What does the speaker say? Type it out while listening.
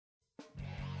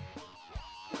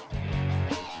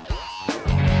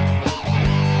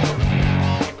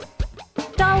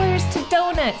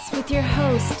Donuts with your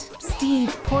host, Steve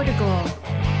Portugal.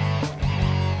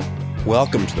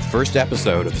 Welcome to the first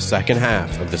episode of the second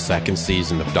half of the second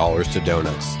season of Dollars to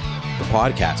Donuts, the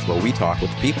podcast where we talk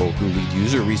with people who lead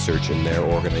user research in their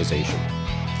organization.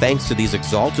 Thanks to these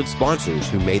exalted sponsors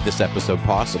who made this episode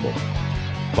possible.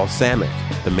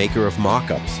 Balsamiq, the maker of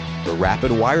mockups, the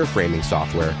rapid wireframing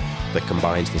software that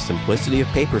combines the simplicity of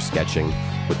paper sketching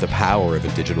with the power of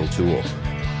a digital tool.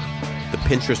 The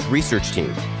Pinterest research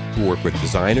team, who work with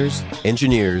designers,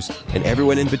 engineers, and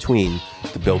everyone in between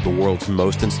to build the world's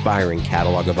most inspiring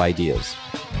catalog of ideas.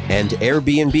 And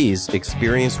Airbnb's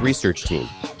experienced research team,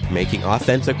 making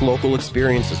authentic local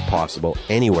experiences possible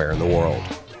anywhere in the world.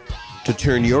 To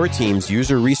turn your team's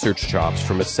user research chops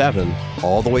from a 7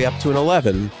 all the way up to an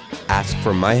 11, ask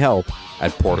for my help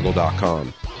at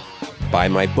Portugal.com. Buy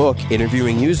my book,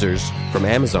 Interviewing Users, from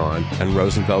Amazon and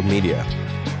Rosenfeld Media.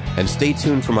 And stay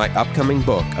tuned for my upcoming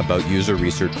book about user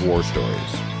research war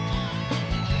stories.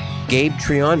 Gabe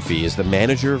Trianfi is the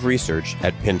manager of research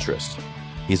at Pinterest.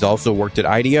 He's also worked at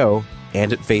IDEO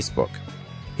and at Facebook.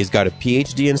 He's got a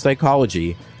PhD in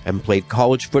psychology and played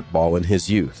college football in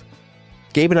his youth.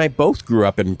 Gabe and I both grew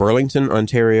up in Burlington,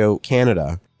 Ontario,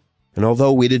 Canada. And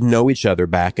although we didn't know each other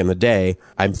back in the day,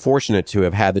 I'm fortunate to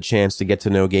have had the chance to get to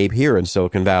know Gabe here in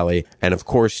Silicon Valley, and of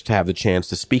course to have the chance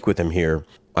to speak with him here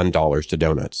on Dollars to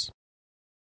Donuts.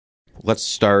 Let's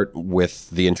start with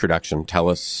the introduction. Tell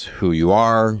us who you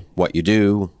are, what you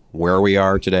do, where we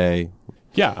are today.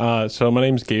 So my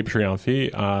name's Gabe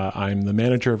Trianfi. I'm the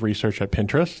manager of research at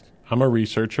Pinterest. I'm a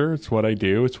researcher. It's what I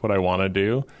do. It's what I want to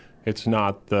do. It's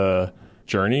not the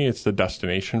journey. It's the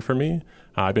destination for me.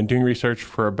 I've been doing research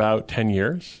for about 10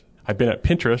 years. I've been at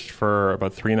Pinterest for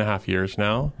about 3.5 years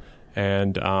now.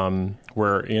 And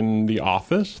we're in the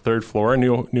office, third floor,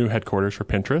 new headquarters for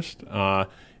Pinterest.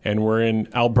 And we're in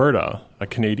Alberta, a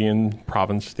Canadian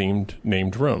province-themed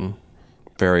named room.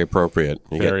 Very appropriate.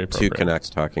 Very appropriate. Two connects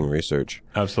talking research.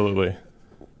 Absolutely.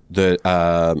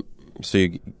 So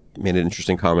you made an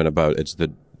interesting comment about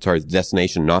the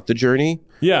destination, not the journey?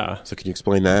 Yeah. So can you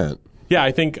explain that? Yeah,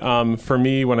 I think for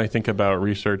me, when I think about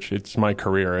research, it's my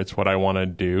career. It's what I want to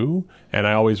do. And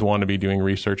I always want to be doing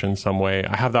research in some way.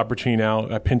 I have the opportunity now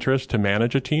at Pinterest to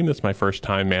manage a team. That's my first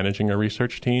time managing a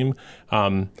research team.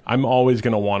 I'm always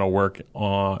going to want to work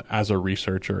as a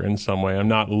researcher in some way. I'm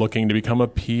not looking to become a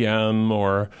PM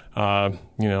or a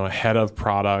head of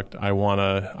product. I want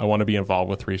to be involved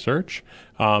with research.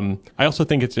 I also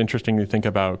think it's interesting to think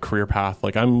about career path.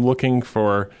 Like I'm looking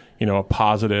for a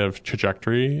positive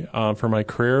trajectory for my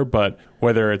career, but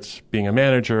whether it's being a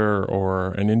manager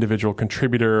or an individual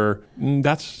contributor,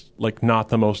 that's like not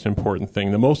the most important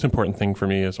thing. The most important thing for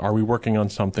me is, are we working on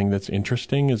something that's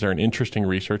interesting? Is there an interesting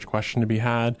research question to be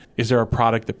had? Is there a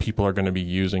product that people are going to be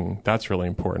using? That's really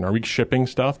important. Are we shipping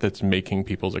stuff that's making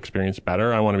people's experience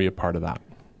better? I want to be a part of that.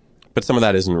 But some of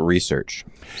that isn't research.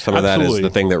 Some of that is the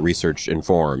thing that research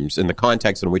informs. In the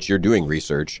context in which you're doing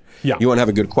research, you want to have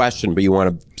a good question, but you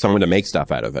want someone to make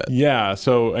stuff out of it. Yeah.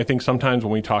 So I think sometimes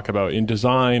when we talk about in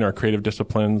design or creative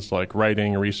disciplines like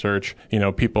writing, research,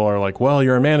 people are like, well,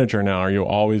 you're a manager now. Are you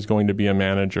always going to be a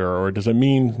manager? Or does it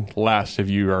mean less if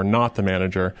you are not the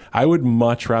manager? I would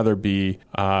much rather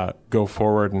go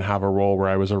forward and have a role where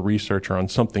I was a researcher on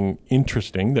something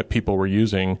interesting that people were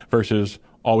using versus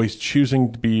always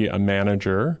choosing to be a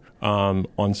manager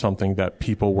on something that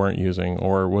people weren't using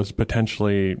or was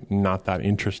potentially not that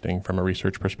interesting from a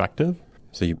research perspective.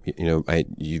 So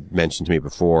you mentioned to me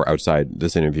before outside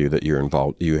this interview that you're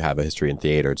involved. You have a history in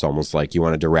theater. It's almost like you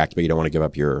want to direct, but you don't want to give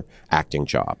up your acting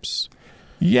chops.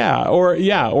 Or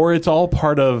it's all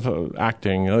part of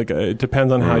acting. Like it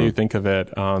depends on how you think of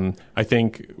it. I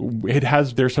think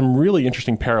there's some really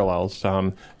interesting parallels.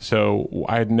 So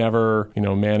I had never,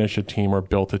 managed a team or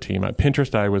built a team. At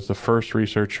Pinterest, I was the first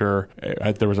researcher.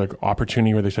 There was an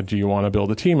opportunity where they said, "Do you want to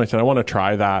build a team?" I said, "I want to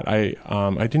try that." I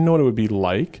didn't know what it would be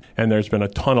like, and there's been a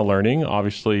ton of learning.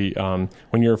 Obviously,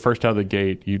 when you're first out of the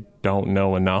gate, you don't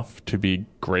know enough to be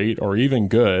great or even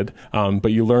good,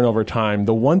 but you learn over time.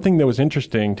 The one thing that was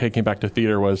interesting, taking it back to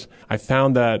theater, was I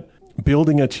found that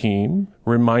building a team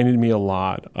reminded me a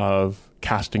lot of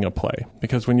casting a play,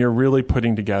 because when you're really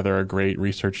putting together a great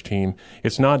research team,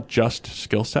 it's not just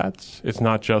skill sets, it's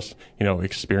not just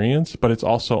experience, but it's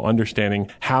also understanding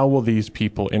how will these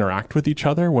people interact with each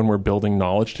other when we're building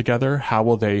knowledge together. How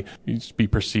will they be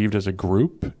perceived as a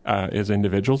group, as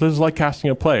individuals? This is like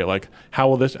casting a play. Like, how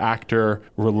will this actor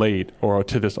relate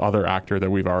to this other actor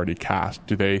that we've already cast?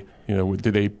 Do they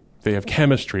have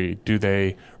chemistry? Do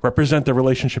they represent the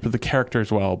relationship of the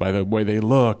characters well by the way they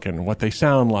look and what they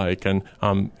sound like? And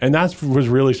that was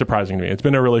really surprising to me. It's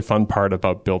been a really fun part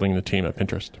about building the team at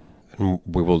Pinterest.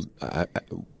 We will.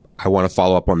 I want to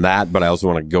follow up on that, but I also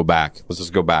want to go back. Let's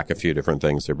just go back a few different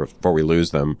things here before we lose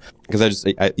them. Because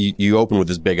you open with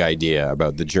this big idea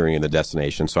about the journey and the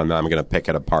destination, so I'm going to pick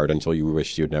it apart until you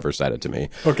wish you'd never said it to me.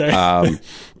 Okay.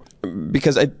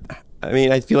 Because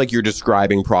I feel like you're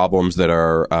describing problems that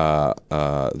are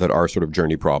sort of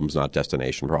journey problems, not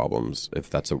destination problems,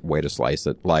 if that's a way to slice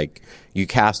it. Like, you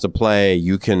cast a play,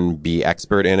 you can be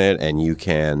expert in it, and you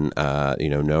can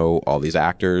know all these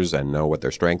actors and know what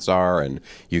their strengths are, and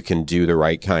you can do the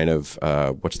right kind of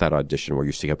what's that audition where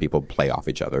you see how people play off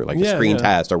each other, like a screen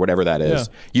test or whatever that is.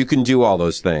 Yeah. You can do all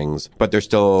those things, but it's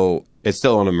still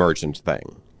an emergent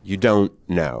thing. You don't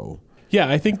know. Yeah,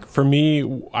 I think for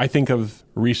me, I think of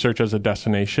research as a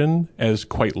destination as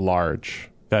quite large,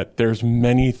 that there's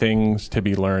many things to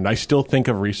be learned. I still think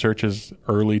of research as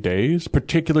early days,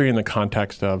 particularly in the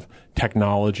context of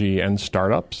technology and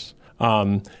startups.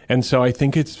 And so I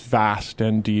think it's vast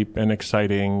and deep and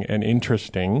exciting and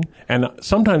interesting. And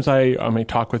sometimes I may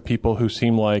talk with people who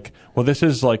seem like, well, this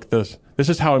is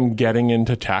how I'm getting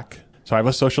into tech. So I have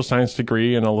a social science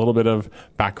degree and a little bit of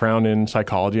background in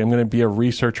psychology. I'm going to be a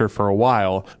researcher for a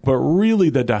while, but really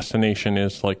the destination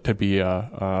is like to be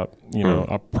a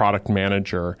product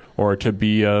manager or to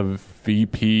be a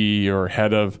VP or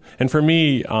head of. And for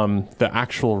me, the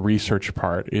actual research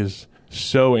part is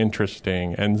so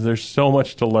interesting, and there's so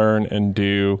much to learn and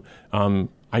do.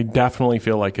 I definitely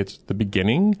feel like it's the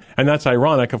beginning. And that's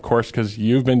ironic, of course, because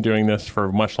you've been doing this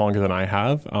for much longer than I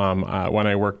have. When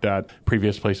I worked at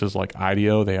previous places like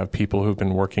IDEO, they have people who've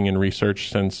been working in research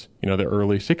since, the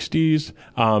early 60s.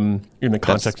 In the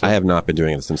context I have not been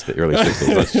doing it since the early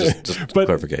 60s. That's just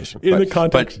clarification. The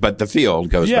context. But the field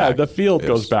goes back. Yeah, the field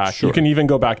goes back. Sure. You can even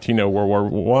go back to,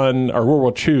 World War I or World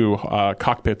War II,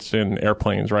 cockpits in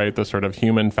airplanes, right? The sort of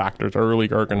human factors, early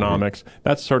ergonomics. Mm-hmm.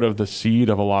 That's sort of the seed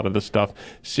of a lot of the stuff.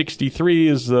 63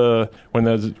 is when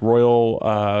the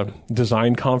Royal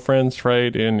Design Conference,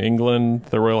 right, in England,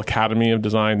 the Royal Academy of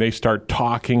Design, they start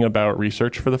talking about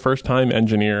research for the first time.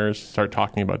 Engineers start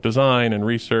talking about design and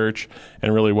research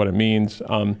and really what it means.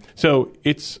 So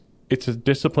it's a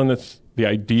discipline the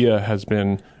idea has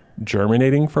been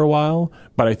germinating for a while,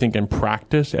 but I think in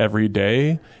practice every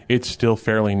day, it's still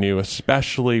fairly new,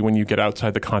 especially when you get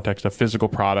outside the context of physical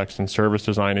products and service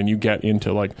design and you get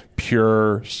into like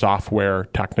pure software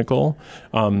technical.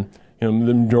 The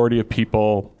majority of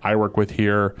people I work with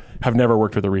here have never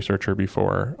worked with a researcher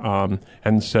before.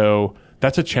 And so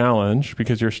that's a challenge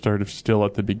because you're sort of still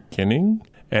at the beginning.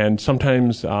 And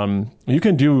sometimes you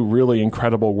can do really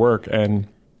incredible work and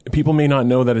people may not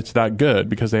know that it's that good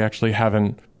because they actually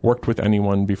haven't worked with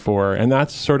anyone before. And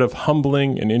that's sort of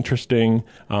humbling and interesting.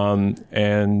 And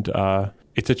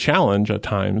it's a challenge at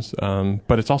times,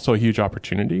 but it's also a huge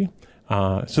opportunity.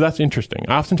 So that's interesting.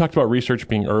 I often talked about research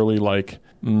being early, like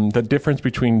the difference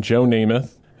between Joe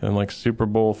Namath and like Super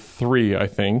Bowl III, I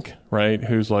think, right?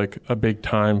 Who's like a big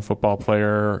time football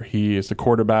player. He is the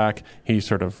quarterback. He's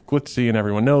sort of glitzy and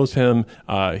everyone knows him.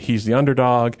 He's the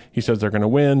underdog. He says they're going to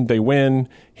win. They win.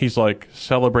 He's like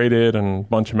celebrated and a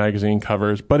bunch of magazine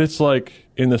covers, but it's like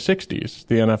in the 60s,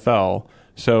 the NFL.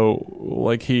 So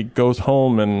like he goes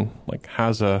home and like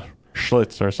has a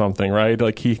Schlitz or something, right?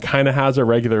 Like he kind of has a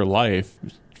regular life.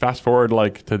 Fast forward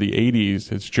like to the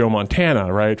 80s, it's Joe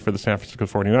Montana, right, for the San Francisco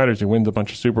 49ers. He wins a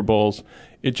bunch of Super Bowls.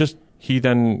 He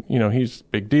then, he's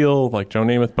big deal, like Joe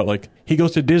Namath, but like he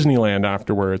goes to Disneyland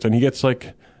afterwards and he gets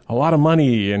like a lot of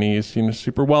money and he's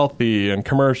super wealthy and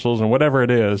commercials and whatever it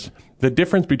is. The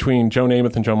difference between Joe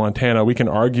Namath and Joe Montana, we can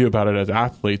argue about it as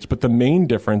athletes, but the main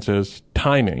difference is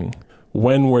timing.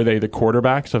 When were they the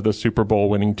quarterbacks of the Super Bowl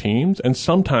winning teams? And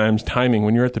sometimes timing,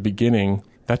 when you're at the beginning,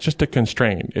 that's just a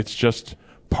constraint. It's just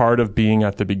part of being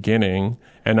at the beginning.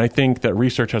 And I think that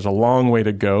research has a long way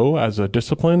to go as a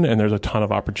discipline and there's a ton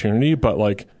of opportunity. But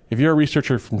like, if you're a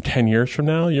researcher from 10 years from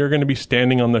now, you're going to be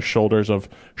standing on the shoulders of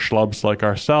schlubs like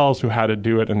ourselves who had to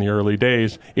do it in the early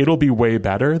days. It'll be way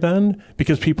better then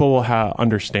because people will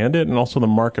understand it. And also the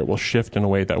market will shift in a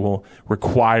way that will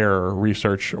require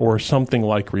research or something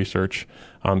like research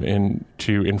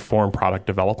to inform product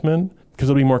development because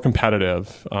it'll be more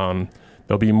competitive. There'll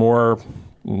be more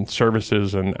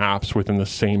services and apps within the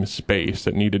same space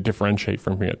that need to differentiate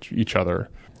from each other.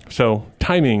 So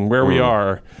timing, where we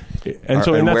are, and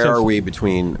so in that where sense, are we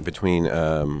between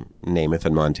Namath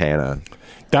and Montana?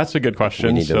 That's a good question.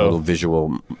 We need a little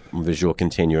visual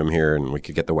continuum here, and we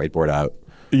could get the whiteboard out.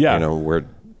 Yeah,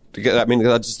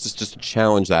 let's just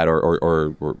challenge that.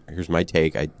 Or here's my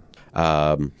take.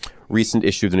 Recent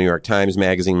issue of the New York Times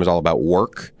Magazine was all about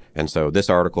work. And so this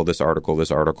article, there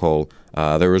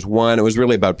was one, it was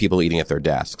really about people eating at their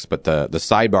desks, but the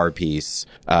sidebar piece,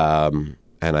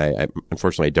 and I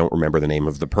unfortunately don't remember the name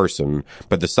of the person,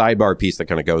 but the sidebar piece that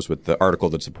kind of goes with the article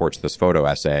that supports this photo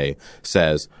essay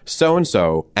says,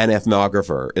 so-and-so, an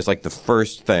ethnographer, is like the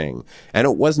first thing. And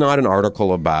it was not an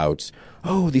article about,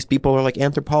 oh, these people are like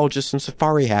anthropologists in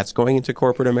safari hats going into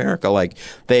corporate America. Like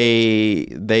they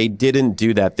didn't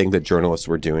do that thing that journalists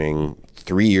were doing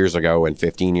 3 years ago and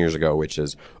 15 years ago, which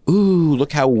is, ooh,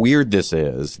 look how weird this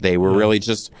is. They were really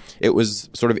just, it was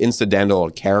sort of incidental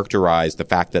and characterized the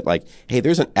fact that like, hey,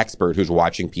 there's an expert who's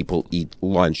watching people eat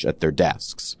lunch at their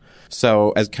desks.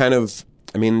 So as kind of,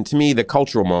 I mean, to me, the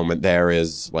cultural moment there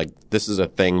is like, this is a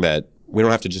thing that we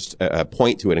don't have to just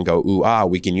point to it and go, ooh,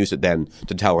 we can use it then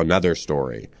to tell another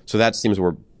story. So that seems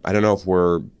I don't know if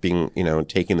we're being,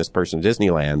 taking this person to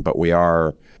Disneyland, but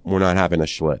we're not having a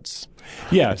Schlitz.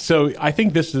 Yeah, so I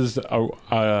think this is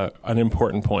an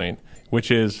important point,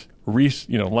 which is,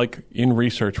 like in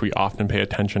research, we often pay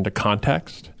attention to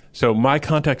context. So my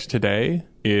context today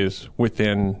is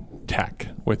within tech,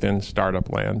 within startup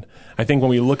land. I think when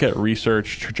we look at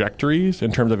research trajectories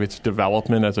in terms of its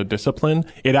development as a discipline,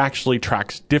 it actually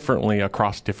tracks differently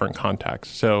across different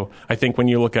contexts. So I think when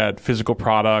you look at physical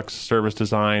products, service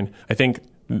design, I think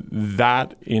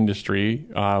that industry,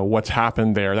 what's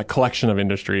happened there, that collection of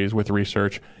industries with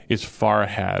research is far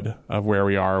ahead of where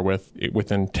we are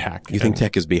within tech. You think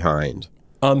tech is behind?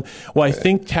 Well, I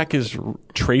think tech is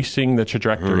tracing the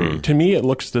trajectory. To me, it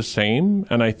looks the same,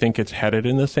 and I think it's headed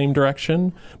in the same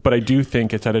direction. But I do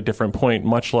think it's at a different point,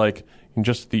 much like in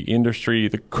just the industry,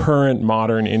 the current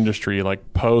modern industry,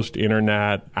 like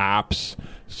post-internet apps,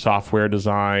 software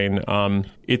design.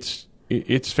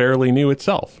 It's fairly new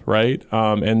itself, right?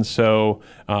 And so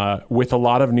with a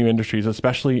lot of new industries,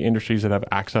 especially industries that have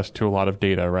access to a lot of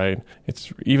data, right?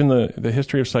 It's even the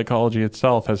history of psychology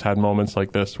itself has had moments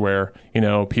like this where,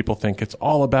 people think it's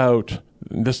all about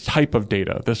this type of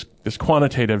data, this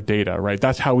quantitative data, right?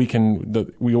 That's how we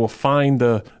will find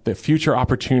the future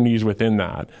opportunities within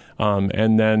that.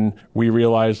 And then we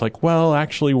realize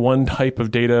actually one type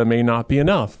of data may not be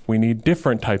enough. We need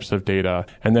different types of data.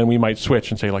 And then we might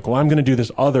switch and say I'm going to do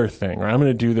this other thing, or I'm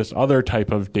going to do this other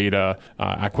type of data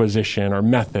acquisition or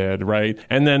method, right?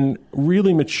 And then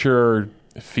really mature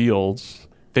fields,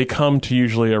 they come to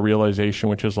usually a realization,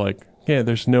 which is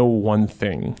there's no one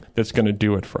thing that's going to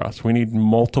do it for us. We need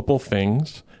multiple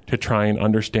things to try and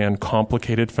understand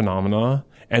complicated phenomena.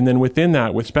 And then within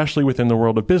that, especially within the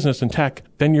world of business and tech,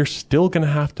 then you're still going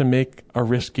to have to make a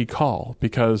risky call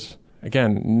because,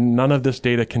 again, none of this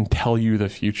data can tell you the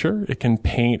future. It can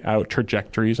paint out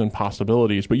trajectories and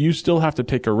possibilities, but you still have to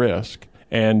take a risk.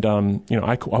 And, I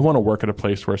want to work at a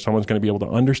place where someone's going to be able to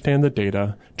understand the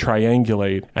data,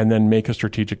 triangulate, and then make a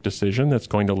strategic decision that's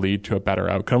going to lead to a better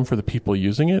outcome for the people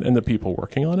using it and the people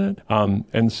working on it.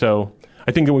 And so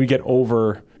I think when we get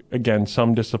over, again,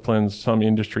 some disciplines, some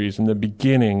industries, in the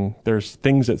beginning, there's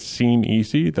things that seem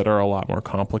easy that are a lot more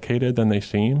complicated than they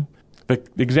seem. The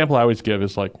example I always give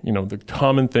is the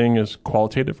common thing is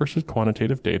qualitative versus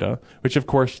quantitative data, which of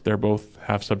course they both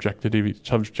have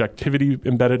subjectivity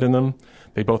embedded in them.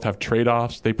 They both have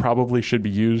trade-offs. They probably should be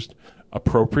used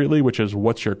appropriately, which is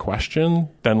what's your question?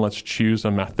 Then let's choose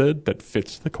a method that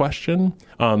fits the question.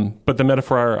 But the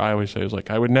metaphor I always say is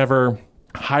I would never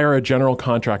hire a general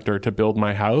contractor to build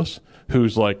my house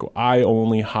who's I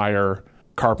only hire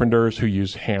carpenters who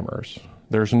use hammers.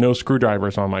 There's no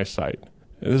screwdrivers on my site.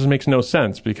 This makes no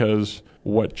sense because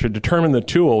what should determine the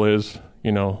tool is,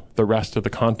 the rest of the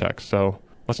context. So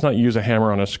let's not use a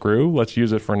hammer on a screw. Let's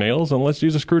use it for nails, and let's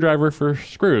use a screwdriver for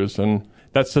screws. And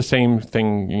that's the same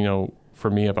thing, for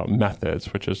me about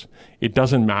methods, which is it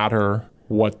doesn't matter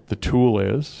what the tool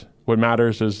is. What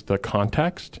matters is the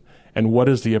context and what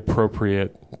is the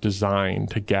appropriate design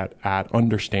to get at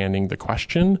understanding the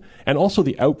question and also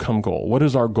the outcome goal. What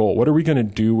is our goal? What are we going to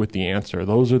do with the answer?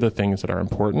 Those are the things that are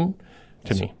important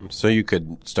to me. So you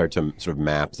could start to sort of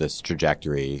map this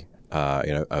trajectory,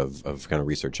 of kind of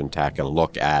research and tech and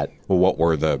look at what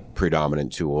were the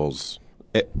predominant tools.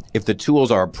 If the tools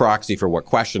are a proxy for what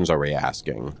questions are we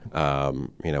asking,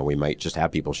 we might just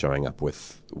have people showing up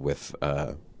with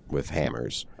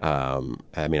hammers.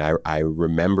 I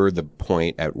remember the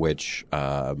point at which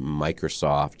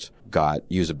Microsoft got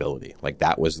usability.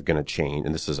 That was going to change.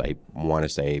 And this is, I want to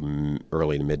say,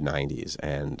 early to mid 90s.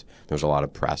 And there was a lot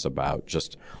of press about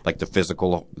just the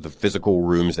physical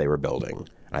rooms they were building.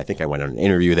 And I think I went on an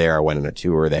interview there. I went on a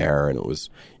tour there, and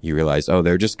you realize,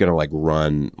 they're just going to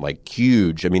run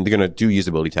huge. They're going to do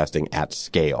usability testing at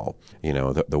scale.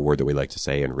 The word that we like to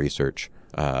say in research.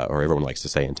 or everyone likes to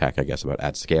say in tech, I guess, about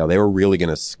at scale. They were really going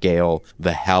to scale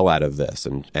the hell out of this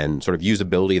and sort of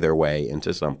usability their way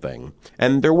into something.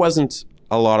 And there wasn't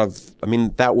a lot of,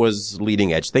 that was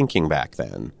leading edge thinking back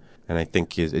then. And I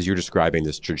think as you're describing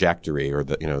this trajectory or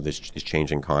this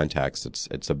changing context,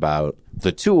 it's about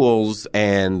the tools,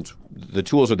 and the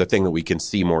tools are the thing that we can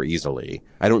see more easily.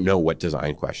 I don't know what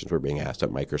design questions were being asked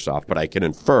at Microsoft, but I can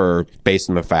infer based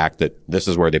on the fact that this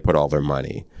is where they put all their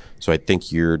money. So I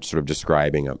think you're sort of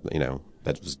describing,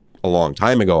 that was a long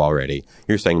time ago already.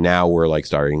 You're saying now we're like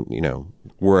starting,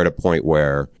 we're at a point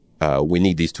where we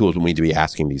need these tools, we need to be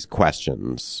asking these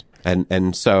questions.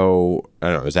 And so,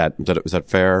 I don't know, is that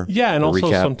fair? Yeah, and also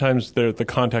recap? Sometimes the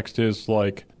context is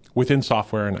like within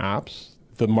software and apps,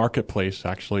 the marketplace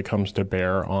actually comes to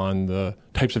bear on the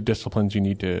types of disciplines you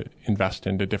need to invest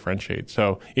in to differentiate.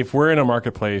 So if we're in a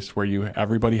marketplace where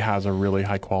everybody has a really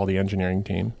high quality engineering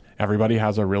team, everybody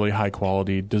has a really high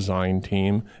quality design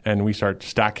team, and we start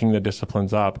stacking the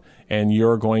disciplines up, and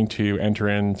you're going to enter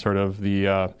in sort of the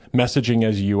messaging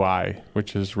as UI,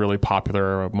 which is really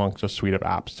popular amongst a suite of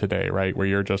apps today, right? Where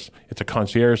it's a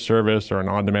concierge service or an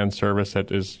on-demand service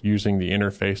that is using the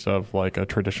interface of like a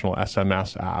traditional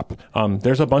SMS app.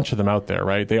 There's a bunch of them out there,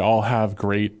 right? They all have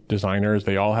great designers.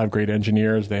 They all have great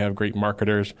engineers. They have great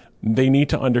marketers. They need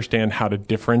to understand how to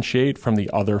differentiate from the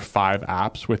other 5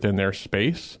 apps within their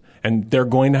space. And they're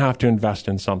going to have to invest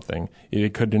in something. They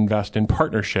could invest in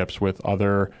partnerships with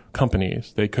other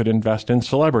companies. They could invest in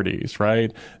celebrities,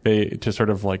 right? To sort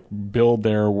of like build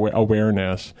their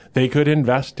awareness. They could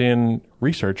invest in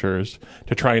researchers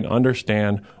to try and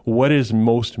understand what is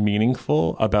most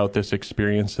meaningful about this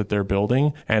experience that they're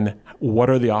building, and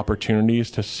what are the opportunities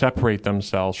to separate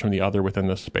themselves from the other within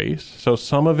the space. So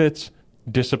some of it's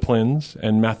disciplines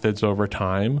and methods over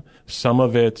time. Some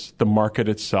of it's the market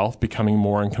itself becoming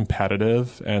more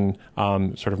competitive and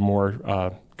sort of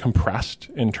more compressed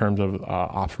in terms of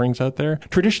offerings out there.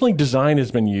 Traditionally, design has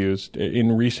been used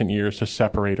in recent years to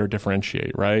separate or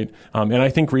differentiate, right? And I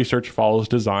think research follows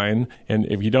design. And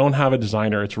if you don't have a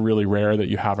designer, it's really rare that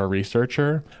you have a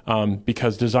researcher,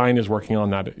 because design is working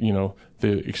on that,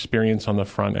 the experience on the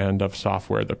front end of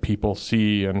software that people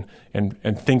see and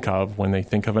think of when they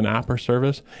think of an app or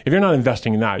service. If you're not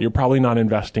investing in that, you're probably not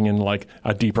investing in like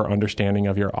a deeper understanding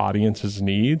of your audience's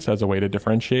needs as a way to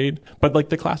differentiate. But like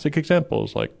the classic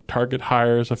examples, like Target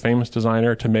hires a famous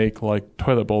designer to make like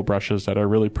toilet bowl brushes that are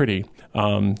really pretty.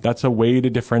 That's a way to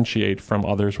differentiate from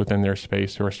others within their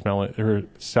space who are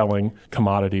selling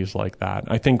commodities like that.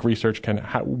 I think research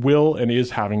will and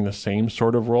is having the same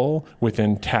sort of role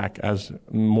within tech as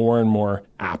more and more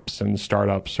apps and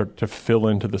startups start to fill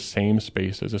into the same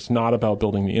spaces. It's not about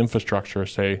building the infrastructure,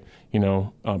 say,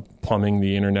 plumbing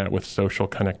the internet with social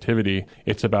connectivity.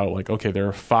 It's about like, okay, there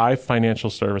are 5 financial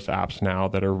service apps now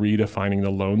that are redefining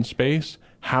the loan space.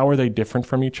 How are they different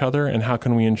from each other? And how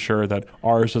can we ensure that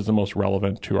ours is the most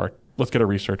relevant to let's get a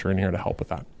researcher in here to help with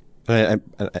that.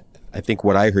 I think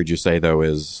what I heard you say, though,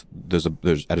 is there's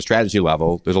at a strategy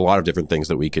level, there's a lot of different things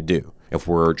that we could do if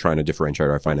we're trying to differentiate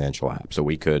our financial app. So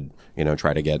we could,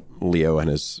 try to get Leo and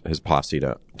his posse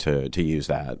to use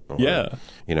that.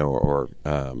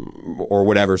 Or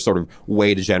whatever sort of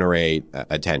way to generate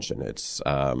attention. It's,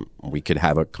 we could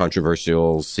have a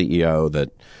controversial CEO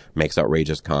that makes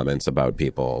outrageous comments about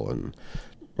people,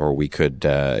 or we could,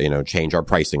 change our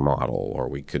pricing model, or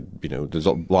we could, there's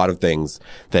a lot of things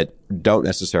that don't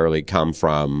necessarily come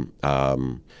from,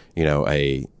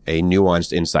 a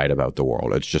nuanced insight about the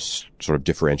world. It's just sort of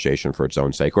differentiation for its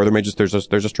own sake, or there's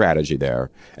a strategy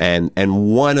there. And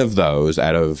one of those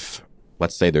out of,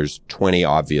 let's say there's 20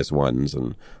 obvious ones,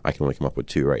 and I can only come up with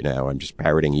 2 right now. I'm just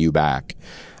parroting you back.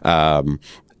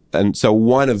 And so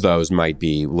one of those might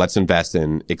be, let's invest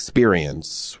in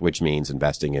experience, which means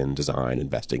investing in design,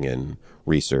 investing in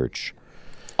research.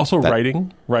 Also,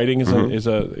 writing is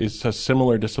a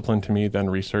similar discipline to me than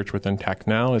research within tech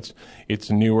now. It's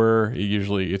newer.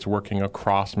 Usually, it's working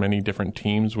across many different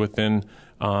teams within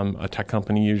a tech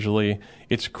company. Usually,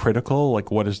 it's critical.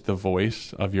 Like, what is the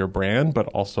voice of your brand, but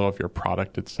also of your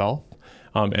product itself?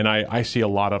 And I see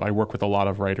I work with a lot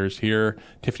of writers here.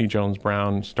 Tiffany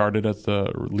Jones-Brown started as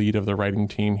the lead of the writing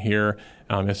team here,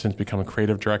 has since become a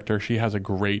creative director. She has a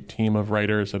great team of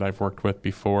writers that I've worked with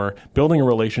before. Building a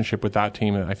relationship with that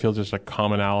team, I feel there's a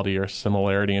commonality or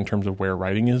similarity in terms of where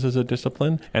writing is as a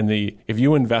discipline. And if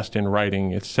you invest in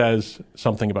writing, it says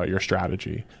something about your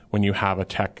strategy when you have a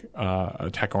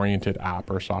tech-oriented app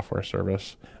or software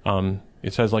service.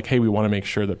 It says like, hey, we want to make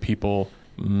sure that people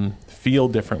feel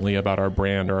differently about our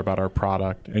brand or about our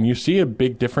product. And you see a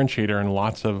big differentiator in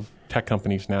lots of tech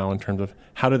companies now in terms of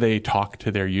how do they talk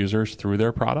to their users through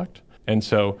their product. And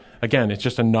so, again, it's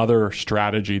just another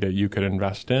strategy that you could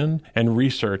invest in. And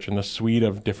research and the suite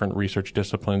of different research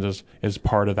disciplines is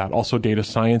part of that. Also, data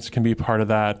science can be part of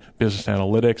that. Business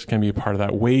analytics can be part of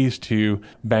that. Ways to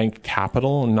bank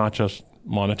capital, not just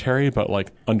monetary, but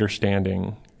like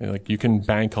understanding. Like you can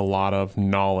bank a lot of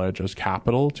knowledge as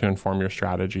capital to inform your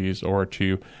strategies or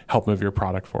to help move your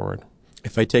product forward.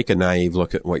 If I take a naive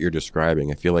look at what you're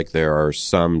describing, I feel like there are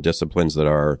some disciplines that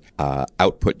are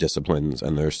output disciplines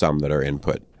and there's some that are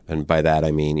input. And by that,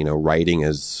 I mean, writing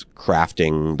is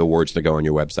crafting the words that go on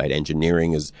your website.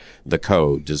 Engineering is the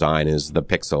code. Design is the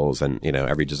pixels. And,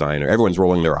 everyone's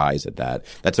rolling their eyes at that.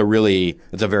 That's a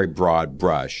very broad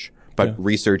brush. But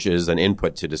research is an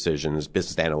input to decisions.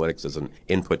 Business analytics is an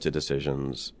input to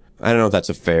decisions. I don't know if that's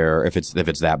if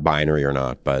it's that binary or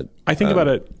not, but I think about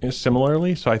it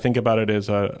similarly. So I think about it as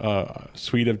a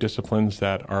suite of disciplines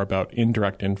that are about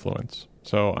indirect influence.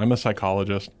 So I'm a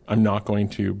psychologist. I'm not going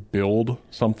to build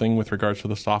something with regards to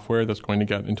the software that's going to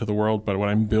get into the world, but what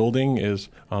I'm building is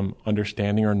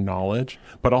understanding or knowledge,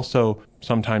 but also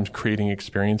sometimes creating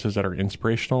experiences that are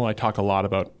inspirational. I talk a lot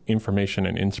about information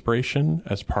and inspiration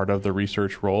as part of the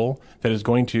research role that is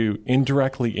going to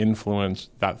indirectly influence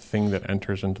that thing that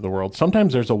enters into the world.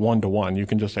 Sometimes there's a one-to-one. You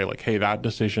can just say like, hey, that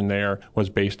decision there was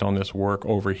based on this work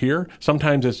over here.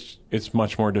 Sometimes it's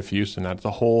much more diffuse than that. It's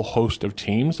a whole host of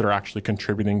teams that are actually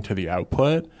contributing to the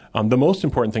output. The most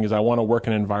important thing is I want to work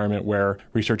in an environment where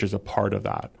research is a part of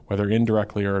that, whether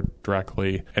indirectly or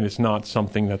directly, and it's not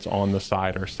something that's on the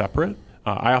side or separate.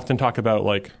 I often talk about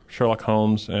like Sherlock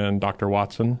Holmes and Dr.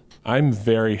 Watson. I'm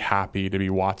very happy to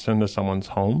be Watson to someone's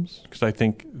Holmes because I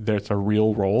think there's a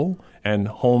real role. And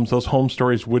those Holmes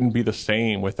stories wouldn't be the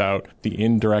same without the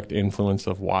indirect influence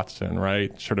of Watson,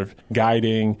 right? Sort of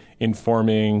guiding,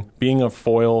 informing, being a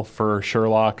foil for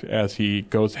Sherlock as he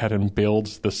goes ahead and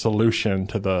builds the solution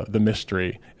to the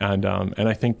mystery. And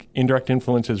I think indirect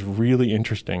influence is really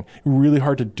interesting, really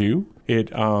hard to do.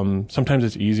 Sometimes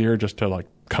it's easier just to like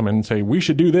come in and say, we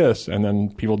should do this, and then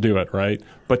people do it, right?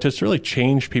 But to really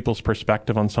change people's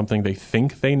perspective on something they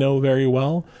think they know very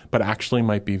well, but actually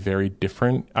might be very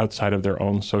different outside of their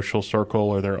own social circle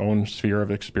or their own sphere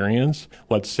of experience.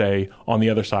 Let's say on the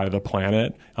other side of the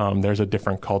planet, there's a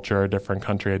different culture, a different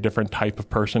country, a different type of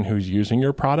person who's using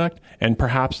your product, and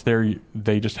perhaps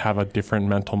they just have a different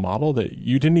mental model that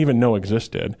you didn't even know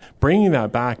existed. Bringing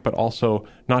that back, but also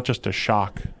not just to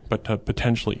shock, but to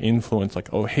potentially influence, like,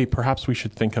 oh, hey, perhaps we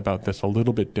should think about this a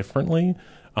little bit differently.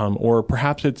 Or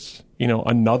perhaps it's,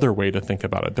 another way to think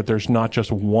about it, that there's not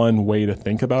just one way to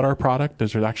think about our product.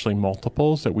 There's actually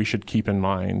multiples that we should keep in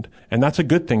mind. And that's a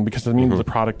good thing because it means the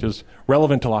product is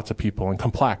relevant to lots of people and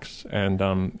complex.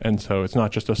 And so it's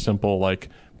not just a simple like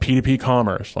P2P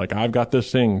commerce. Like, I've got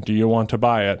this thing. Do you want to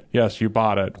buy it? Yes, you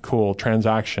bought it. Cool.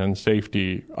 Transaction,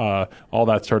 safety, all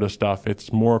that sort of stuff.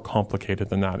 It's more complicated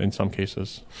than that in some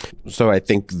cases. So I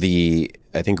think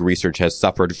research has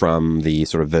suffered from the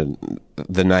sort of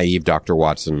the naive Dr.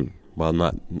 Watson. Well,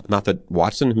 not that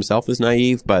Watson himself is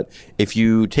naive, but if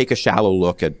you take a shallow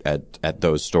look at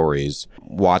those stories,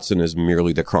 Watson is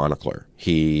merely the chronicler.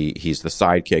 He's the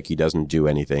sidekick. He doesn't do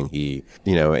anything. You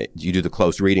do the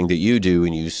close reading that you do,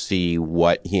 and you see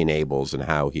what he enables and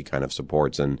how he kind of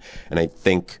supports. And I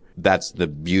think that's the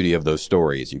beauty of those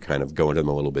stories. You kind of go into them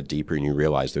a little bit deeper and you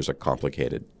realize there's a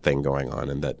complicated thing going on,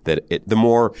 and the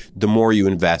more you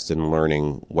invest in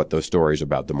learning what those stories are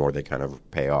about, the more they kind of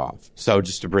pay off. So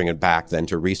just to bring it back then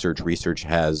to research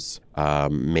has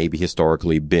maybe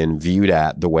historically been viewed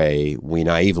at the way we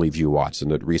naively view Watson,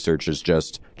 that research is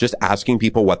just asking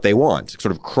people what they want,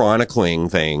 sort of chronicling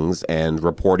things and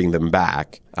reporting them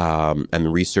back.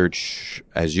 And research,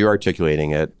 as you're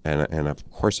articulating it, and of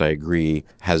course I agree,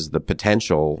 has the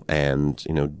potential and,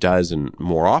 does, and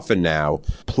more often now,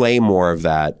 play more of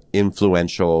that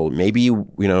influential, maybe,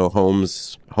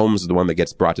 Holmes is the one that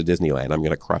gets brought to Disneyland. I'm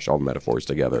going to crush all the metaphors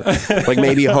together. Like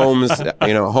maybe Holmes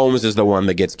is the one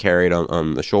that gets carried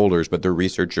on the shoulders, but the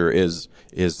researcher is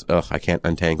I can't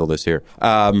untangle this here.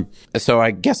 So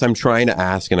I guess I'm trying to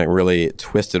ask in a really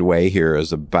twisted way here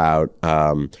is about,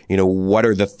 what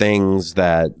are the things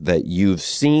that you've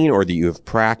seen or that you've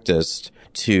practiced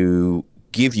to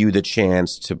give you the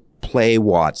chance to play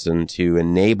Watson, to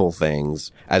enable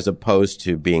things, as opposed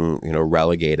to being,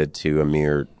 relegated to a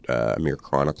mere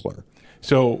chronicler?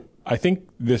 So I think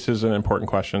this is an important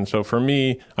question. So for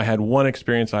me, I had one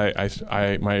experience.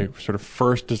 My sort of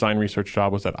first design research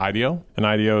job was at IDEO, and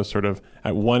IDEO is sort of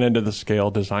at one end of the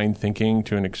scale, design thinking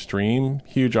to an extreme,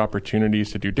 huge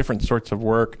opportunities to do different sorts of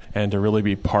work and to really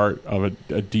be part of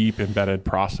a deep embedded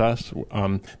process.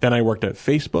 Then I worked at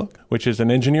Facebook, which is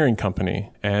an engineering company,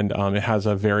 and it has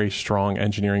a very strong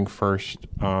engineering first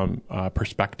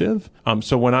perspective.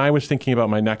 So when I was thinking about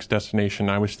my next destination,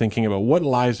 I was thinking about what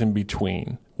lies in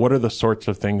between. What are the sorts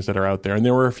of things that are out there? And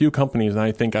there were a few companies, and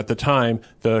I think at the time,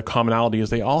 the commonality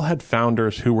is they all had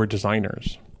founders who were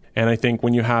designers. And I think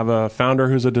when you have a founder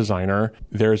who's a designer,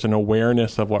 there's an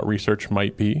awareness of what research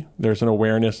might be. There's an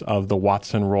awareness of the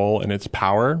Watson role and its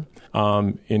power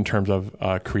in terms of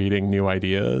creating new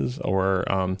ideas.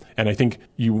 And I think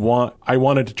I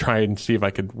wanted to try and see if I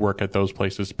could work at those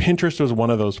places. Pinterest was one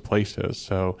of those places.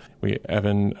 So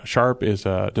Evan Sharp is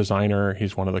a designer.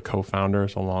 He's one of the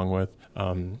co-founders along with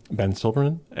Ben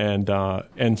Silberman.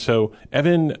 And so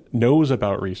Evan knows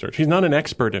about research. He's not an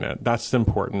expert in it. That's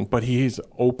important, but he's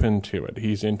open to it.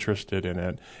 He's interested in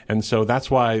it. And so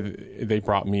that's why they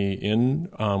brought me in.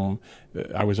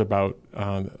 I was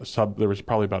there was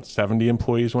probably about 70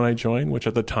 employees when I joined, which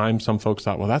at the time some folks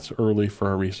thought, well, that's early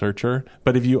for a researcher.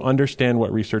 But if you understand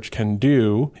what research can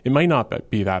do, it might not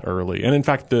be that early. And in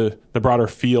fact, the broader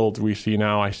field we see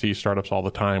now, I see startups all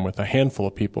the time with a handful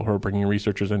of people who are bringing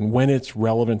researchers in when it's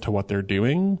relevant to what they're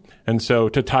doing. And so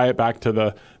to tie it back to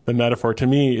the metaphor, to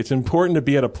me, it's important to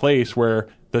be at a place where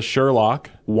the Sherlock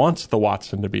wants the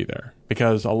Watson to be there,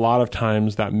 because a lot of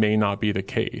times that may not be the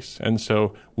case. And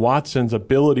so Watson's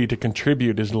ability to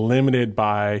contribute is limited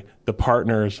by the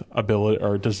partner's ability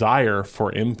or desire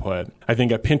for input. I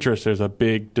think at Pinterest, there's a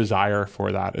big desire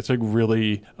for that. It's a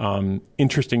really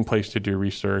interesting place to do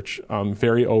research,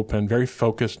 very open, very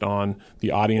focused on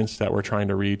the audience that we're trying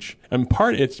to reach. In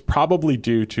part, it's probably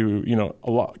due to,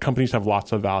 companies have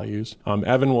lots of values.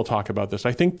 Evan will talk about this.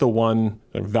 I think the one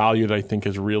value that I think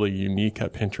is really unique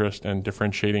at Pinterest and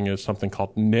differentiating is something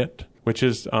called KNIT, which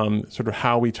is sort of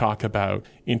how we talk about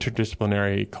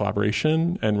interdisciplinary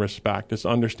collaboration and respect. It's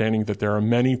understanding that there are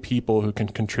many people who can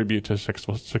contribute to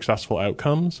successful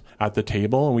outcomes at the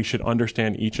table, and we should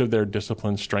understand each of their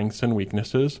discipline's strengths and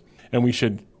weaknesses, and we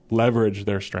should leverage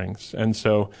their strengths. And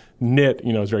so knit,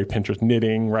 is very Pinterest,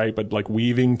 knitting, right? But like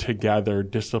weaving together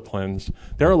disciplines.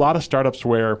 There are a lot of startups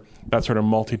where that sort of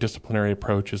multidisciplinary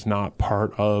approach is not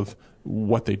part of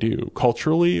what they do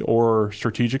culturally or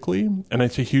strategically. And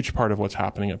it's a huge part of what's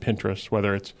happening at Pinterest,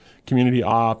 whether it's community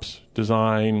ops,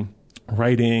 design,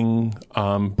 writing,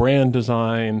 brand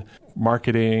design,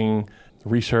 marketing,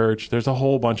 research. There's a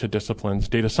whole bunch of disciplines.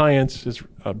 Data science,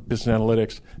 business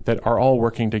analytics, that are all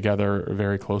working together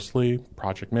very closely.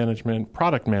 Project management,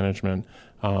 product management,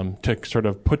 to sort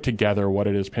of put together what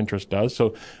it is Pinterest does.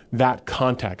 So that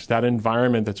context, that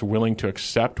environment that's willing to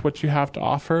accept what you have to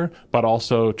offer, but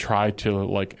also try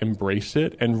to embrace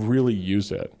it and really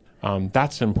use it.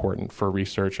 That's important for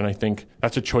research. And I think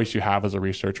that's a choice you have as a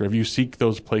researcher. If you seek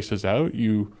those places out,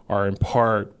 you are in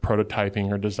part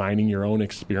prototyping or designing your own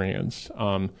experience,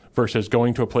 versus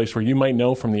going to a place where you might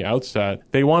know from the outset,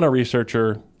 they want a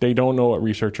researcher, they don't know what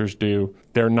researchers do,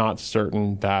 they're not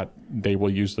certain that they will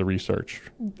use the research.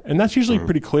 And that's usually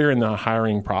pretty clear in the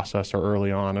hiring process or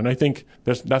early on. And I think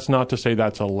that's not to say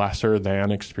that's a lesser than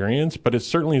experience, but it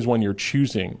certainly is one you're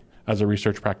choosing as a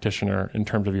research practitioner in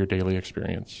terms of your daily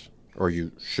experience. Or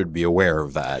you should be aware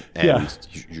of that. And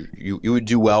you would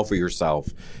do well for yourself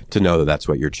to know that that's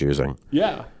what you're choosing.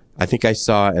 Yeah. I think I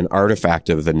saw an artifact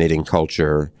of the knitting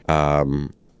culture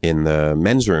in the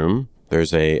men's room.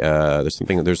 There's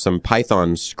some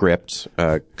Python script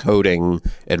coding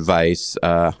advice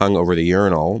hung over the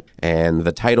urinal, and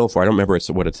the title for, I don't remember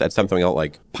what it said, something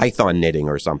like Python knitting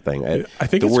or something. I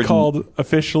think it's called,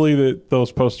 officially,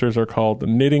 those posters are called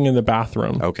Knitting in the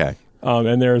Bathroom. Okay.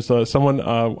 And there's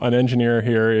an engineer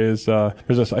here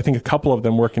there's I think a couple of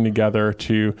them working together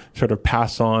to sort of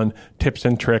pass on tips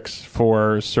and tricks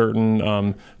for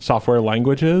certain software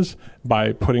languages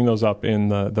by putting those up in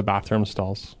the bathroom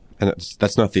stalls. And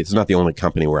it's not the only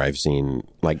company where I've seen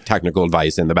technical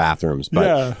advice in the bathrooms,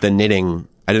 but the knitting,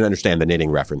 I didn't understand the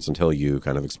knitting reference until you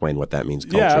kind of explained what that means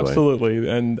culturally. Yeah, absolutely.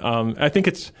 And I think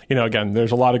it's, again,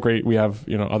 there's a lot of great, we have,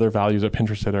 other values at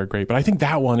Pinterest that are great, but I think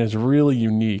that one is really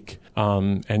unique.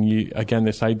 Again,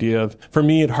 this idea of, for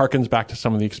me, it harkens back to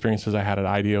some of the experiences I had at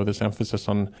IDEO, this emphasis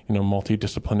on,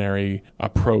 multidisciplinary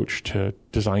approach to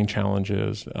design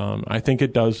challenges. I think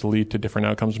it does lead to different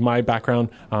outcomes. My background,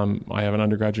 I have an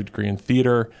undergraduate degree in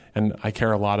theater, and I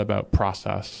care a lot about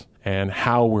process. and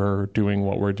how we're doing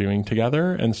what we're doing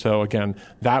together. And so again,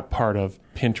 that part of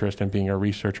Pinterest and being a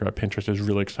researcher at Pinterest is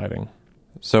really exciting.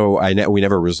 So we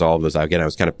never resolved this. Again, I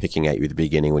was kind of picking at you at the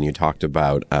beginning when you talked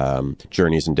about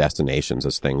journeys and destinations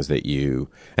as things that you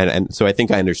and so I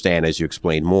think I understand as you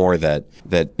explained more that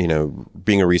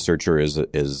being a researcher is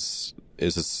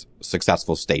a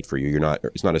successful state for you.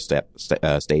 It's not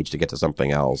a stage to get to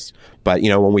something else. But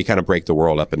when we kind of break the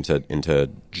world up into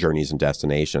journeys and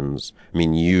destinations, I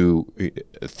mean,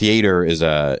 theater is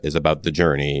about the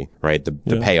journey, right? The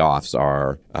payoffs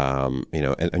are,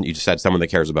 and you just said someone that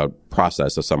cares about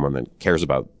process is someone that cares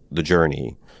about the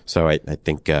journey. So I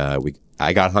think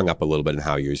I got hung up a little bit in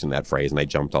how you're using that phrase, and I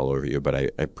jumped all over you. But I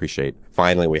appreciate.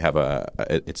 Finally, we have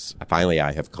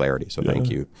I have clarity. So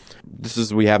thank you.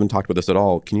 We haven't talked about this at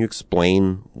all. Can you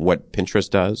explain what Pinterest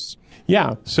does?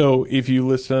 Yeah. So if you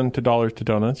listen to Dollars to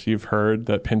Donuts, you've heard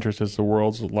that Pinterest is the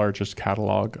world's largest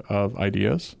catalog of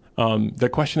ideas. The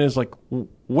question is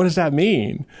what does that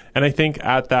mean? And I think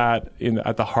at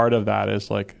the heart of that is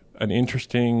an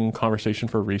interesting conversation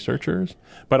for researchers,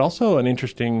 but also an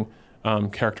interesting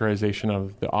characterization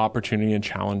of the opportunity and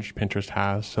challenge Pinterest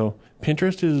has. So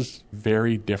Pinterest is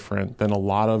very different than a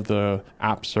lot of the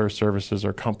apps or services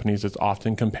or companies it's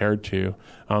often compared to.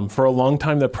 For a long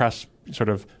time, the press sort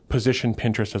of positioned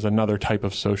Pinterest as another type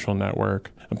of social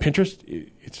network. Pinterest,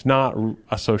 it's not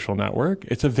a social network.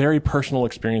 It's a very personal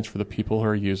experience for the people who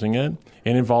are using it.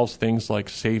 It involves things like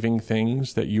saving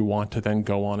things that you want to then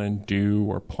go on and do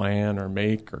or plan or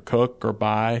make or cook or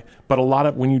buy. But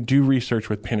when you do research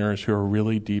with pinners who are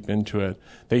really deep into it,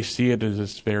 they see it as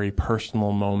this very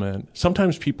personal moment.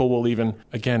 Sometimes people will even,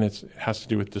 again, it has to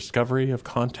do with discovery of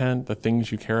content, the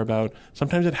things you care about.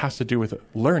 Sometimes it has to do with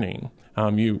learning.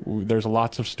 There's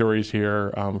lots of stories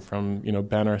here from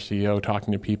Ben, our CEO,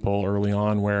 talking to people early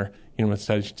on where would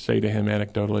say to him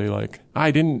anecdotally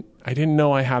I didn't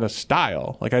know I had a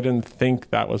style. I didn't think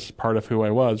that was part of who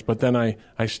I was. But then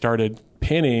I started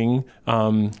pinning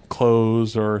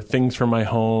clothes or things from my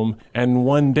home. And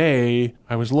one day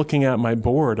I was looking at my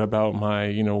board about my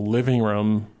living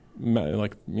room,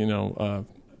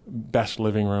 best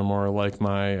living room or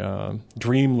my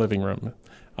dream living room.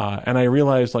 And I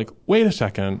realized, wait a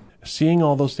second, seeing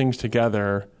all those things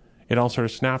together, it all sort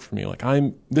of snapped for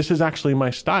me. This is actually my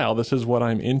style. This is what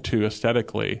I'm into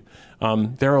aesthetically.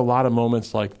 There are a lot of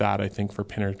moments like that, I think, for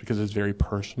pinners because it's very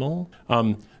personal.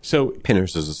 So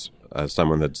pinners is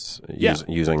someone that's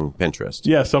using Pinterest.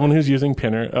 Yeah, someone who's using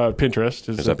Pinterest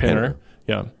is a pinner.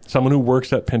 Yeah, someone who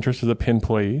works at Pinterest is a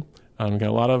pinployee. We've got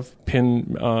a lot of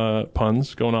pin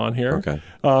puns going on here. Okay.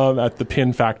 At the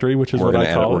Pin Factory, which is what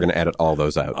I call it. We're going to edit all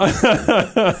those out.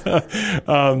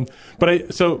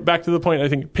 So back to the point, I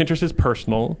think Pinterest is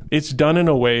personal. It's done in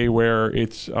a way where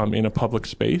it's in a public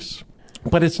space,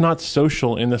 but it's not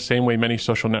social in the same way many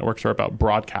social networks are about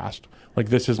broadcast.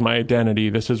 This is my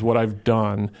identity. This is what I've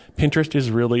done. Pinterest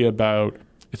is really about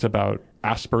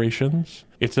aspirations.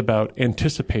 It's about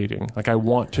anticipating. I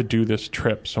want to do this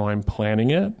trip, so I'm planning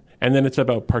it. And then it's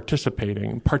about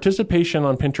participating. Participation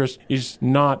on Pinterest is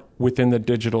not within the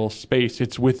digital space.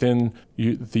 It's within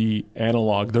the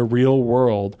analog, the real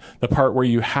world, the part where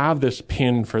you have this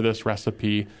pin for this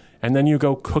recipe, and then you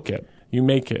go cook it, you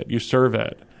make it, you serve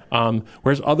it.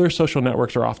 Whereas other social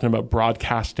networks are often about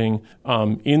broadcasting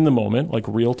in the moment,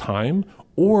 real time,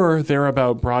 or they're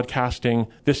about broadcasting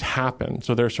this happened.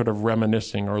 So they're sort of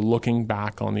reminiscing or looking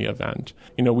back on the event.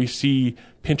 We see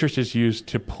Pinterest is used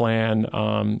to plan,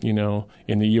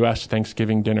 in the U.S.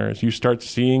 Thanksgiving dinners. You start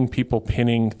seeing people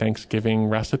pinning Thanksgiving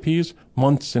recipes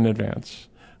months in advance.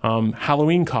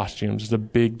 Halloween costumes is a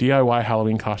big DIY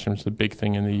Halloween costumes is a big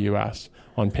thing in the U.S.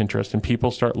 on Pinterest, and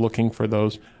people start looking for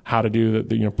those how to do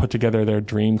put together their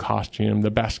dream costume,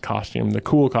 the best costume, the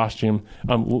cool costume,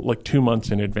 2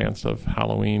 months in advance of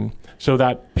Halloween. So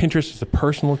that Pinterest is a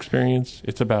personal experience.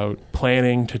 It's about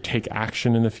planning to take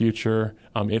action in the future.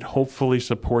 It hopefully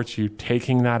supports you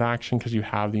taking that action because you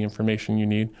have the information you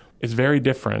need. It's very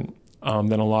different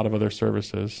than a lot of other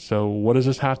services. So what does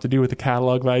this have to do with the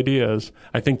catalog of ideas?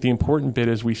 I think the important bit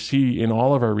is we see in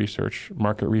all of our research,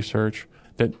 market research,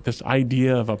 that this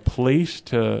idea of a place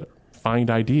to find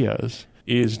ideas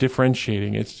is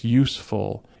differentiating. It's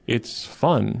useful. It's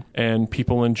fun. And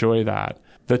people enjoy that.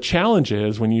 The challenge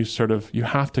is when you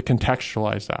have to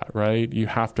contextualize that, right? You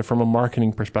have to, from a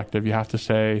marketing perspective, you have to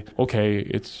say,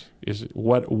 okay,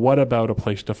 what about a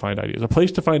place to find ideas? A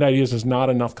place to find ideas is not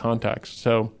enough context.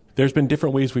 So there's been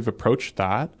different ways we've approached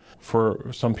that.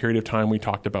 For some period of time, we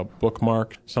talked about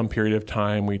bookmark. Some period of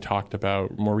time, we talked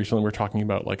about, more recently, we're talking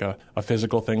about a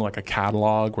physical thing, like a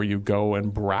catalog where you go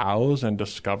and browse and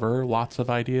discover lots of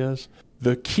ideas.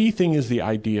 the key thing is the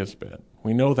ideas bit.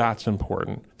 We know that's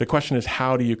important. The question is,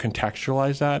 how do you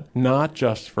contextualize that, not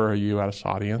just for a US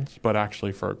audience, but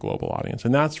actually for a global audience?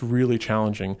 And that's really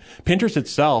challenging. Pinterest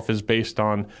itself is based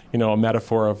on, a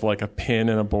metaphor of like a pin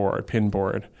and a board, pin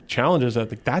board. Challenge is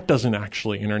that that doesn't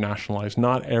actually internationalize.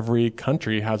 Not every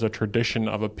country has a tradition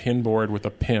of a pin board with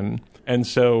a pin. And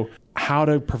so how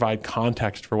to provide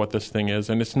context for what this thing is.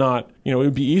 And it's not, it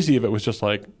would be easy if it was just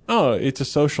like, oh, it's a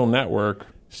social network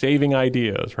saving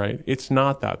ideas, right? It's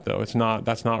not that though.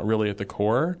 That's not really at the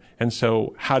core. And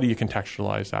so how do you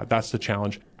contextualize that? That's the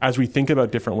challenge. As we think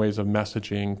about different ways of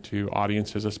messaging to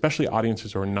audiences, especially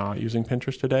audiences who are not using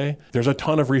Pinterest today, there's a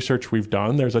ton of research we've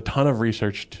done. There's a ton of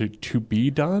research to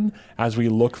be done as we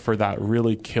look for that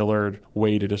really killer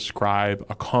way to describe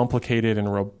a complicated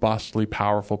and robustly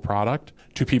powerful product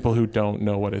to people who don't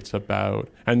know what it's about.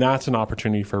 And that's an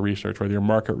opportunity for research, whether you're a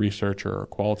market researcher or a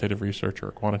qualitative researcher or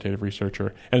a quantitative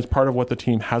researcher. And it's part of what the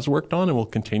team has worked on and will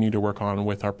continue to work on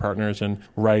with our partners in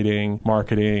writing,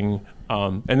 marketing,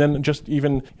 and then just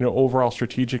even, overall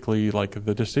strategically, like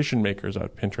the decision makers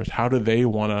at Pinterest, how do they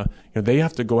want to, they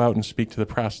have to go out and speak to the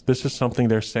press. This is something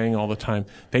they're saying all the time.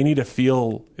 They need to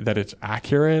feel that it's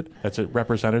accurate, that's it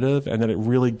representative, and that it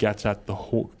really gets at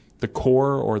the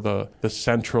core or the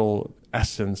central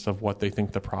essence of what they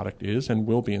think the product is and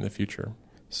will be in the future.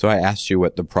 So I asked you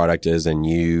what the product is, and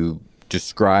you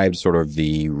described sort of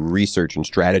the research and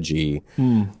strategy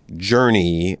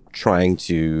journey trying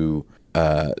to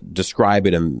describe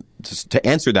it and to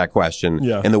answer that question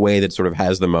in the way that sort of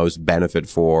has the most benefit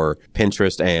for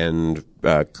Pinterest and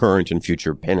current and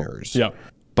future pinners. Yeah.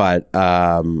 But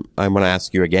I'm going to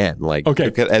ask you again, okay.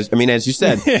 Because, as you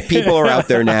said, people are out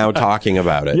there now talking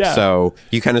about it. Yeah. So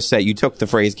you kind of you took the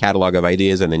phrase catalog of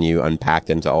ideas and then you unpacked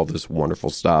into all this wonderful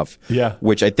stuff,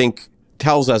 which I think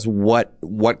tells us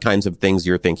what kinds of things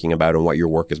you're thinking about and what your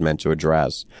work is meant to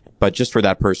address. But just for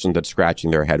that person that's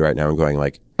scratching their head right now and going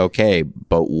like, okay,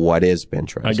 but what is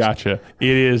Pinterest? I gotcha.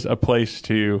 It is a place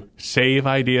to save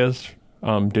ideas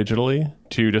digitally,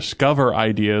 to discover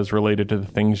ideas related to the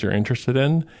things you're interested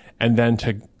in, and then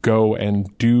to go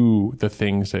and do the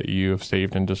things that you have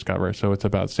saved and discovered. So it's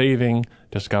about saving,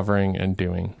 discovering, and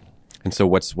doing. And so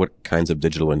what kinds of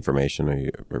digital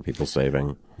information are people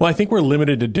saving? Well, I think we're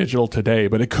limited to digital today,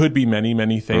 but it could be many,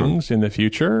 many things in the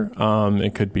future.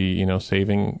 It could be,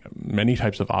 saving many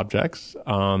types of objects.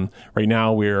 Right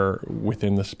now we're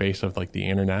within the space of like the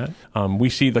internet. We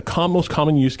see the most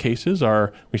common use cases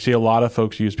we see a lot of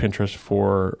folks use Pinterest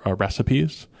for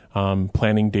recipes.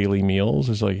 Planning daily meals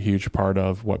is like a huge part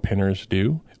of what pinners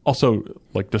do. Also,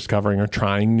 like discovering or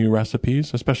trying new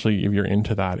recipes, especially if you're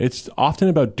into that. It's often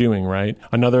about doing, right?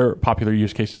 Another popular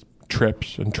use case,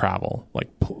 trips and travel.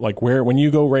 Like when you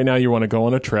go right now, you want to go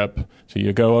on a trip. So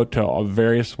you go out to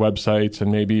various websites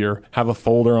and maybe have a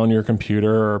folder on your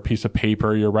computer or a piece of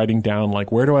paper. You're writing down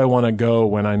like, where do I want to go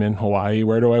when I'm in Hawaii?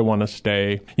 Where do I want to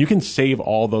stay? You can save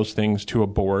all those things to a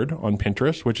board on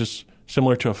Pinterest, which is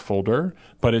similar to a folder,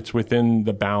 but it's within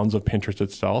the bounds of Pinterest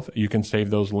itself. You can save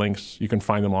those links. You can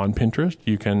find them on Pinterest.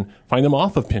 You can find them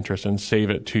off of Pinterest and save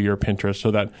it to your Pinterest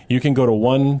so that you can go to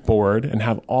one board and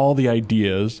have all the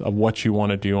ideas of what you want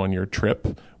to do on your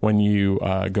trip when you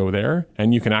go there.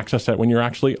 And you can access that when you're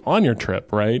actually on your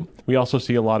trip, right? We also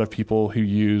see a lot of people who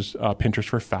use Pinterest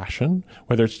for fashion,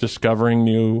 whether it's discovering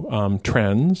new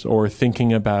trends or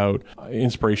thinking about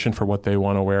inspiration for what they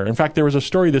want to wear. In fact, there was a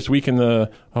story this week in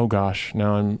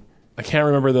I can't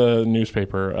remember the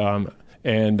newspaper.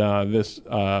 And this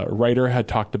writer had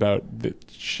talked about that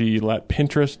she let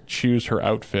Pinterest choose her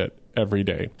outfit every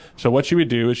day. So what she would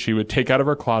do is she would take out of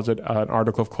her closet an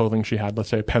article of clothing she had, let's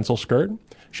say a pencil skirt.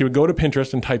 She would go to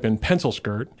Pinterest and type in pencil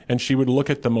skirt, and she would look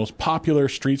at the most popular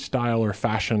street style or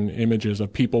fashion images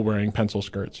of people wearing pencil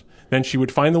skirts. Then she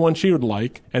would find the one she would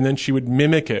like, and then she would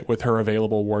mimic it with her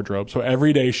available wardrobe. So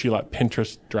every day she let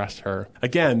Pinterest dress her.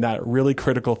 Again, that really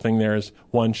critical thing there is,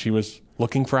 one, she was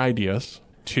looking for ideas.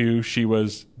 Two, she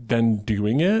was then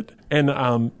doing it. And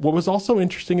what was also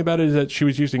interesting about it is that she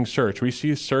was using search. We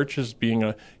see search as being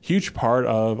a huge part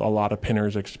of a lot of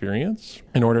pinners' experience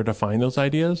in order to find those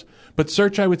ideas. But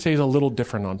search, I would say, is a little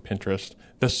different on Pinterest.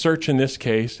 The search in this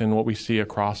case, and what we see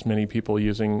across many people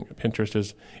using Pinterest,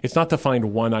 is it's not to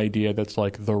find one idea that's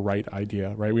like the right idea,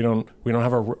 right? We don't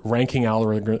have a ranking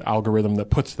algorithm that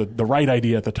puts the right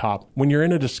idea at the top. When you're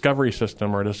in a discovery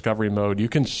system or a discovery mode, you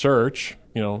can search,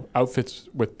 outfits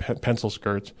with pencil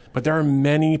skirts, but there are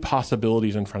many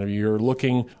possibilities in front of you. You're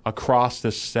looking across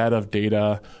this set of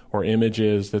data or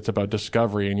images that's about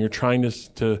discovery, and you're trying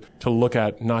to look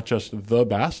at not just the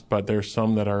best, but there's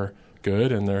some that are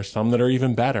good, and there's some that are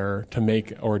even better to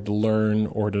make or to learn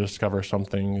or to discover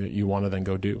something that you want to then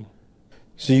go do.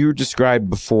 So you described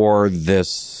before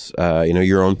this,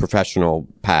 your own professional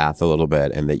path a little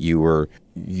bit, and that you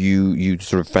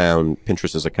sort of found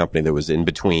Pinterest as a company that was in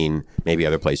between maybe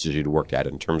other places you'd worked at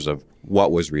in terms of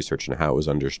what was researched and how it was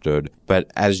understood.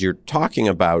 But as you're talking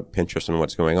about Pinterest and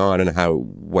what's going on and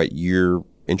what you're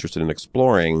interested in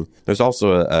exploring, there's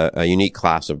also a unique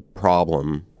class of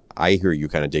problem I hear you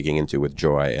kind of digging into with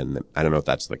Joy, and I don't know if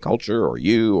that's the culture or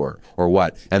you or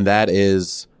what, and that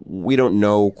is we don't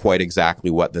know quite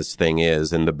exactly what this thing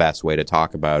is and the best way to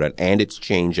talk about it, and it's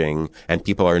changing, and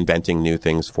people are inventing new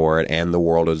things for it, and the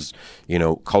world is,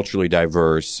 culturally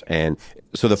diverse, and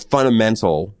so the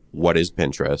fundamental, what is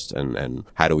Pinterest, and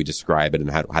how do we describe it, and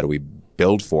how do we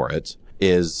build for it,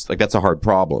 is like that's a hard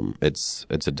problem. It's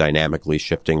a dynamically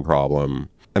shifting problem.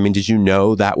 I mean, did you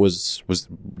know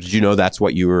that's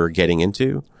what you were getting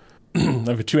into? I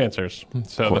have two answers.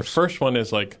 So the first one is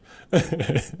the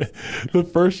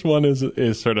first one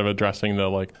is sort of addressing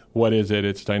the what is it?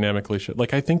 It's dynamically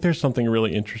I think there's something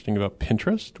really interesting about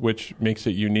Pinterest, which makes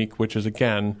it unique, which is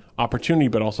again opportunity,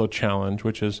 but also challenge,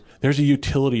 which is there's a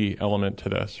utility element to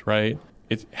this, right?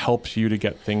 It helps you to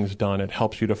get things done. It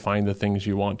helps you to find the things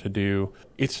you want to do.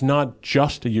 It's not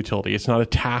just a utility. It's not a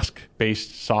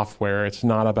task-based software. It's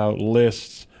not about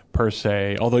lists per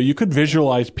se, although you could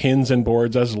visualize pins and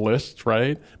boards as lists,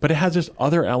 right? But it has this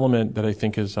other element that I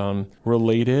think is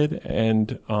related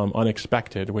and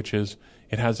unexpected, which is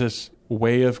it has this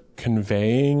way of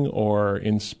conveying or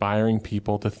inspiring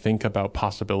people to think about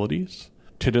possibilities,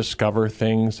 to discover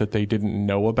things that they didn't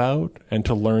know about, and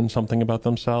to learn something about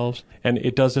themselves. And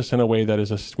it does this in a way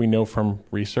that we know from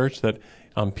research that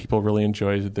people really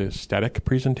enjoy the aesthetic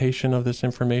presentation of this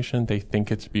information. They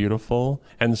think it's beautiful.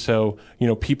 And so,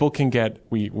 people can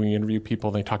we interview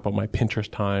people, they talk about my Pinterest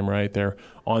time, right? They're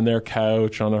on their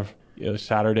couch on a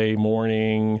Saturday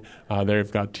morning.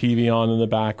 They've got TV on in the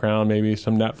background, maybe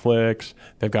some Netflix.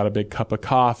 They've got a big cup of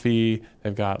coffee.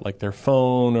 They've got their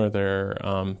phone or their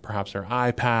perhaps their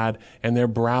iPad, and they're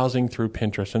browsing through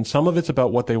Pinterest. And some of it's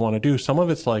about what they want to do. Some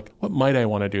of it's what might I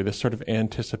want to do? This sort of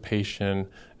anticipation,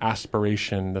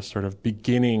 aspiration, this sort of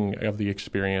beginning of the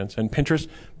experience. And Pinterest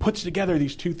puts together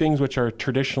these two things which are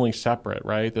traditionally separate,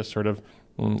 right? This sort of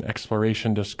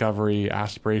exploration, discovery,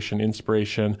 aspiration,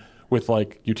 inspiration, with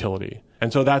utility.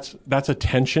 And so that's a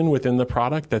tension within the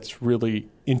product that's really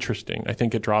interesting. I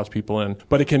think it draws people in,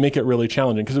 but it can make it really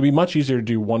challenging because it'd be much easier to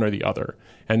do one or the other.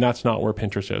 And that's not where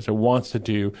Pinterest is. It wants to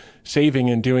do saving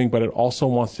and doing, but it also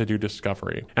wants to do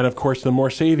discovery. And of course, the more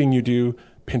saving you do,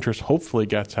 Pinterest hopefully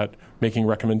gets at making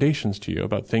recommendations to you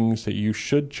about things that you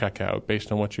should check out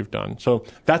based on what you've done. So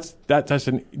that's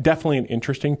definitely an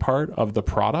interesting part of the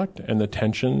product, and the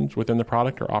tensions within the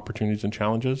product are opportunities and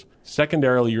challenges.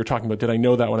 Secondarily, you're talking about, did I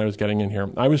know that when I was getting in here?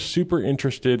 I was super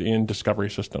interested in discovery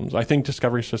systems. I think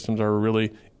discovery systems are a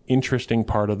really interesting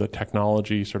part of the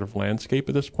technology sort of landscape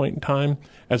at this point in time.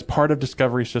 As part of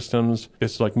discovery systems,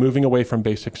 it's moving away from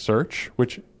basic search,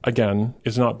 which again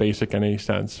is not basic in any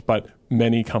sense, but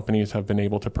many companies have been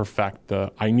able to perfect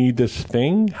I need this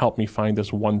thing, help me find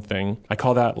this one thing. I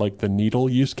call that the needle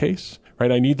use case, right?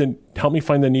 Help me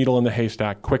find the needle in the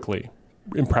haystack quickly.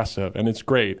 Impressive, and it's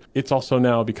great. It's also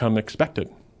now become expected.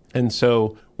 And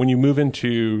so when you move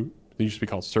into, they used to be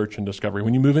called search and discovery.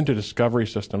 When you move into discovery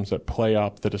systems that play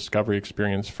up the discovery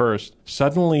experience first,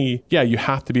 suddenly, you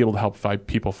have to be able to help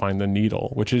people find the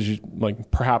needle, which is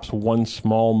perhaps one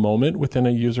small moment within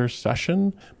a user's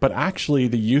session. But actually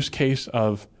the use case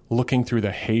of looking through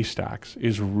the haystacks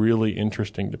is really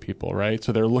interesting to people, right?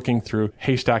 So they're looking through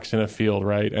haystacks in a field,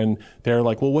 right? And they're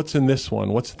well, what's in this one?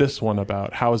 What's this one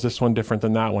about? How is this one different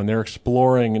than that one? They're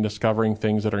exploring and discovering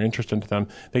things that are interesting to them.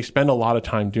 They spend a lot of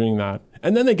time doing that.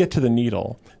 And then they get to the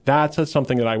needle. That's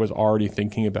something that I was already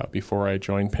thinking about before I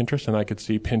joined Pinterest, and I could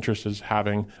see Pinterest as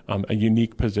having a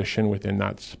unique position within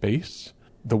that space.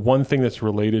 The one thing that's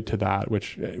related to that,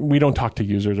 which we don't talk to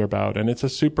users about, and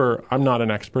I'm not an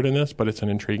expert in this, but it's an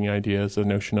intriguing idea, is the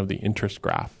notion of the interest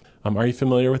graph. Are you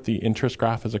familiar with the interest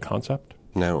graph as a concept?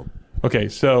 No. Okay,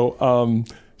 so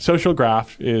social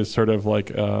graph is sort of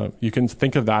you can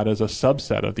think of that as a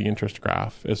subset of the interest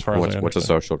graph as far as I understand. What's a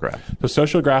social graph? The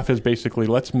social graph is basically,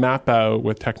 let's map out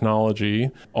with technology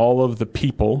all of the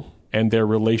people and their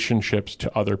relationships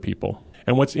to other people.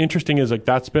 And what's interesting is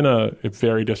that's been a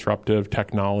very disruptive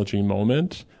technology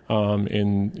moment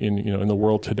in the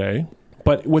world today.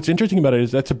 But what's interesting about it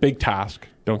is that's a big task,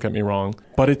 don't get me wrong,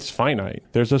 but it's finite.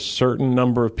 There's a certain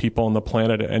number of people on the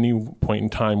planet at any point in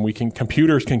time.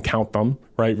 Computers can count them,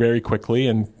 right, very quickly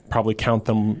and probably count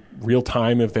them real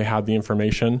time if they had the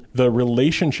information. The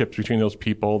relationships between those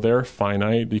people, they're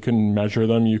finite. You can measure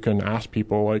them. You can ask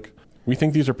people like, we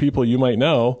think these are people you might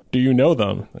know. Do you know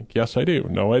them? Like, yes, I do.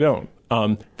 No, I don't.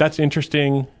 That's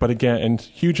interesting, but again, and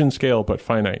huge in scale, but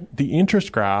finite. The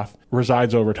interest graph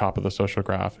resides over top of the social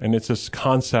graph. And it's this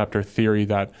concept or theory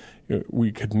that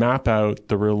we could map out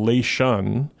the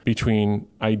relation between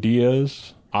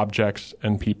ideas, objects,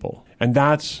 and people. And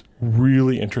that's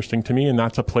really interesting to me. And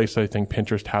that's a place I think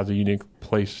Pinterest has a unique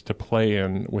place to play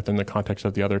in within the context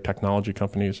of the other technology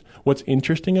companies. What's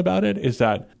interesting about it is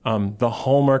that the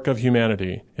hallmark of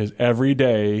humanity is every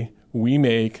day we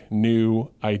make new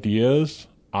ideas,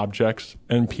 objects,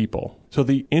 and people. So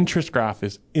the interest graph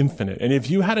is infinite. And if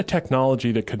you had a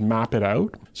technology that could map it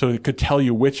out, so it could tell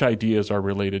you which ideas are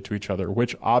related to each other,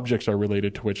 which objects are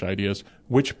related to which ideas,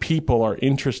 which people are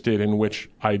interested in which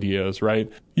ideas,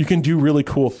 right? You can do really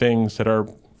cool things that are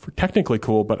technically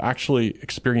cool, but actually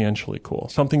experientially cool.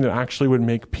 Something that actually would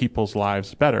make people's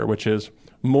lives better, which is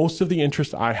most of the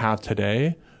interests I have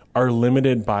today are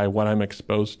limited by what I'm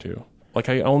exposed to. Like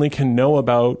I only can know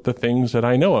about the things that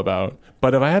I know about.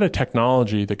 But if I had a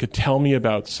technology that could tell me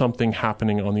about something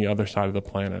happening on the other side of the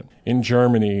planet, in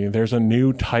Germany, there's a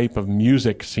new type of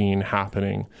music scene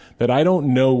happening that I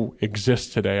don't know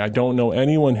exists today. I don't know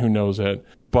anyone who knows it.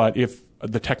 But if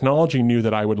the technology knew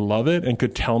that I would love it and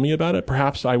could tell me about it,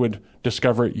 perhaps I would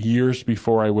discover it years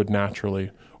before I would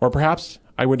naturally. Or perhaps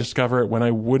I would discover it when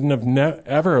I wouldn't have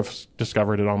ever have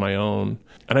discovered it on my own.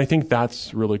 And I think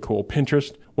that's really cool.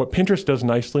 What Pinterest does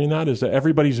nicely in that is that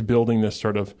everybody's building this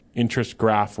sort of interest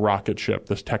graph rocket ship,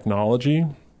 this technology,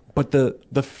 but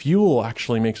the fuel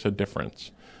actually makes a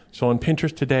difference. So on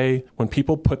Pinterest today, when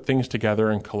people put things together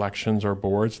in collections or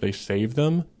boards, they save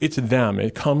them. It's them.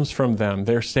 It comes from them.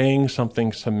 They're saying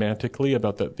something semantically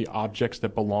about the objects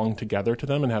that belong together to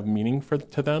them and have meaning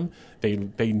to them.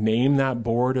 They name that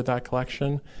board or that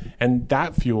collection, and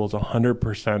that fuels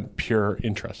 100% pure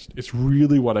interest. It's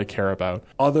really what I care about.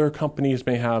 Other companies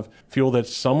may have fuel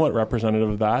that's somewhat representative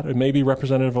of that. It may be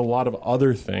representative of a lot of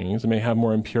other things. It may have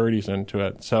more impurities into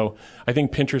it. So I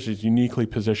think Pinterest is uniquely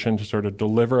positioned to sort of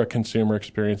deliver a consumer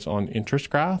experience on interest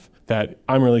graph that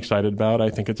I'm really excited about. I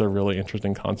think it's a really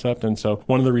interesting concept. And so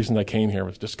one of the reasons I came here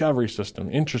was discovery system,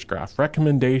 interest graph,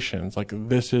 recommendations. Like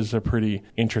this is a pretty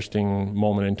interesting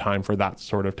moment in time for that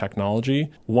sort of technology,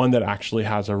 one that actually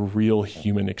has a real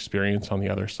human experience on the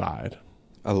other side.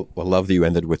 I love that you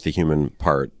ended with the human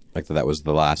part. Like that was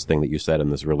the last thing that you said in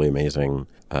this really amazing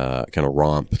kind of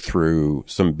romp through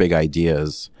some big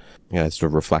ideas. Yeah,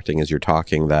 sort of reflecting as you're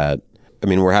talking that, I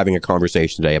mean, we're having a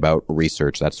conversation today about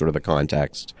research. That's sort of the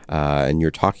context. And you're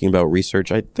talking about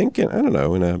research, I think, in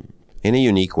a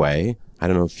unique way. I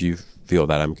don't know if you feel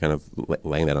that I'm kind of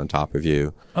laying that on top of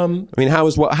you. I mean, how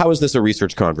is this a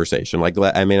research conversation? Like,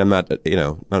 I mean, I'm not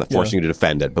forcing you to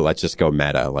defend it, but let's just go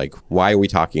meta. Like, why are we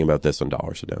talking about this on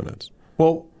Dollars to Donuts?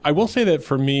 Well, I will say that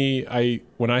for me,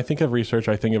 when I think of research,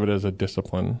 I think of it as a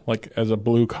discipline, like as a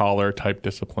blue collar type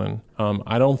discipline.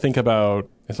 I don't think about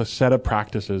it's a set of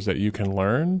practices that you can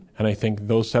learn. And I think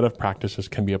those set of practices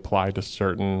can be applied to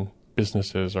certain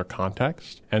businesses or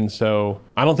context. And so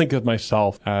I don't think of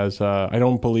myself as, I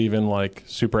don't believe in like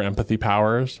super empathy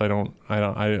powers. I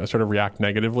sort of react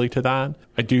negatively to that.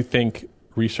 I do think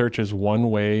research is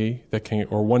one way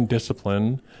or one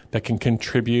discipline that can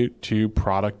contribute to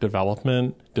product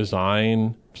development,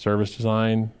 design, service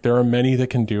design. There are many that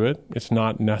can do it. It's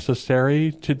not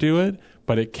necessary to do it,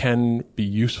 but it can be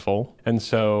useful. And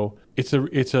so it's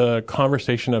a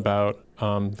conversation about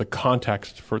the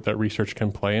context that research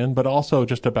can play in, but also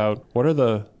just about what are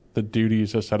the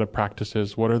duties, a set of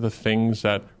practices, what are the things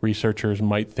that researchers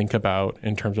might think about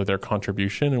in terms of their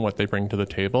contribution and what they bring to the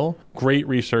table. Great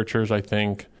researchers, I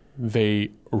think,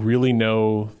 they really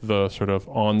know the sort of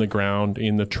on the ground,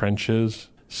 in the trenches,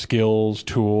 skills,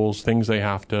 tools, things they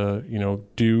have to,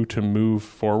 do to move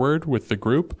forward with the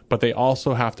group. But they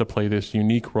also have to play this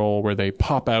unique role where they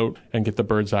pop out and get the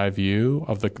bird's eye view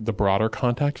of the broader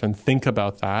context and think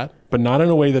about that, but not in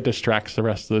a way that distracts the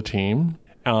rest of the team.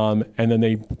 And then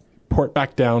they port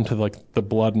back down to like the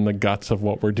blood and the guts of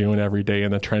what we're doing every day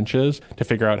in the trenches to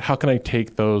figure out how can I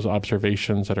take those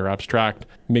observations that are abstract,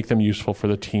 make them useful for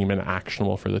the team and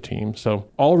actionable for the team. So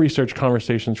all research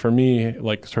conversations for me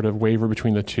like sort of waver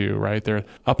between the two, right? They're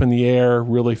up in the air,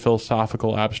 really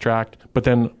philosophical, abstract, but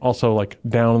then also like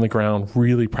down on the ground,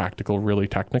 really practical, really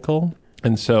technical.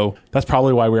 And so that's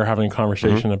probably why we were having a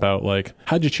conversation about like,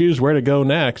 how'd you choose where to go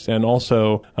next? And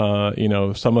also,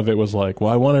 some of it was like,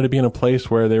 well, I wanted to be in a place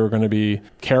where they were going to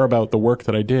care about the work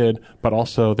that I did, but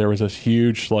also there was this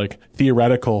huge like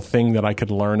theoretical thing that I could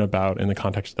learn about in the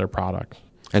context of their product.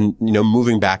 And,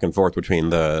 moving back and forth between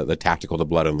the tactical, the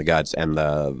blood and the guts, and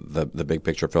the big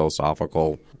picture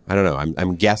philosophical, I don't know.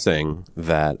 I'm guessing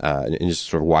that, and just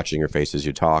sort of watching your face as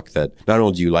you talk, that not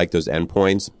only do you like those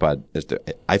endpoints, but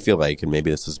I feel like, and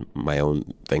maybe this is my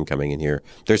own thing coming in here,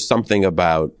 there's something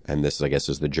about, and this, I guess,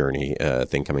 is the journey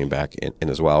thing coming back in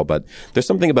as well, but there's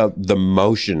something about the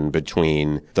motion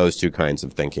between those two kinds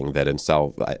of thinking that in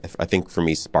itself, I think for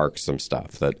me, sparks some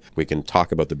stuff that we can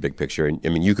talk about the big picture. And, I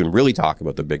mean, you can really talk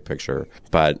about the big picture,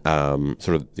 but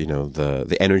sort of,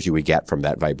 the energy we get from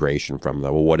that vibration from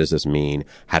the, well, what does this mean?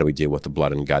 How do we deal with the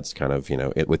blood and guts kind of,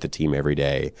 with the team every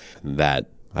day? That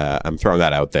I'm throwing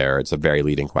that out there. It's a very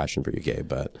leading question for you, Gabe,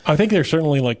 but I think there's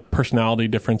certainly like personality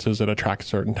differences that attract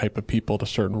certain type of people to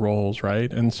certain roles,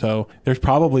 right? And so there's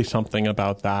probably something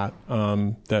about that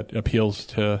that appeals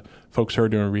to folks who are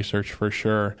doing research for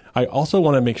sure. I also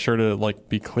want to make sure to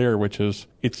be clear, which is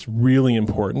it's really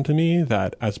important to me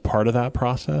that as part of that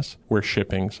process, we're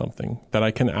shipping something, that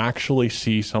I can actually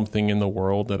see something in the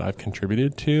world that I've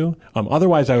contributed to.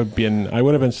 Otherwise, I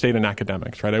would have stayed in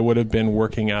academics, right? I would have been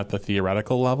working at the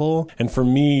theoretical level. And for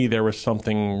me, there was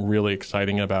something really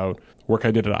exciting about work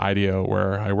I did at IDEO,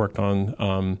 where I worked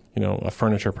on, a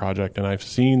furniture project, and I've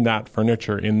seen that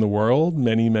furniture in the world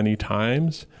many, many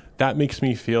times. That makes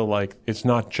me feel like it's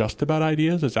not just about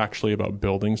ideas, it's actually about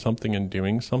building something and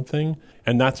doing something.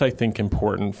 And that's, I think,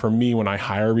 important for me when I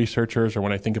hire researchers or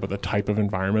when I think about the type of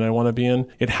environment I want to be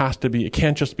in. It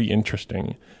can't just be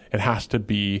interesting. It has to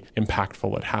be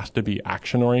impactful. It has to be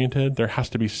action oriented. There has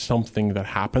to be something that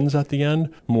happens at the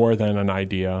end more than an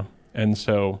idea. And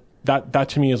so that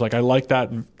to me is I like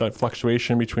that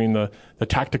fluctuation between the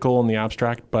tactical and the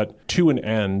abstract, but to an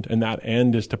end, and that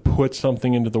end is to put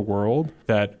something into the world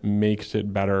that makes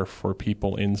it better for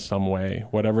people in some way,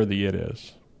 whatever the it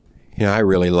is. I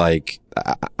really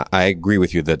I agree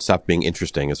with you that stuff being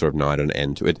interesting is sort of not an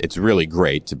end to it. It's really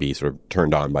great to be sort of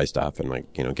turned on by stuff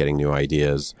and getting new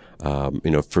ideas.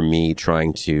 For me,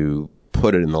 trying to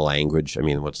put it in the language. I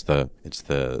mean, it's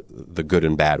the good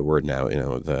and bad word now,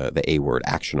 the A word,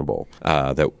 actionable,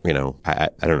 that,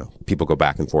 I don't know. People go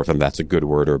back and forth on that's a good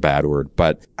word or a bad word.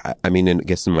 But I mean, I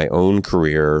guess in my own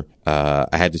career, I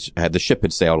had the ship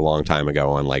had sailed a long time ago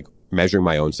on measuring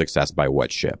my own success by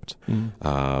what shipped. And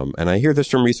I hear this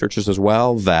from researchers as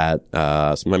well, that,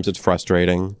 sometimes it's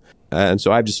frustrating. And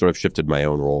so I've just sort of shifted my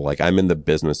own role. I'm in the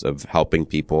business of helping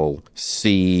people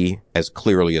see as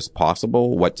clearly as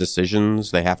possible what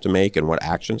decisions they have to make and what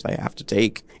actions they have to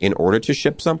take in order to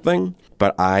ship something.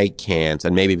 But I can't,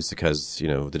 and maybe it's because,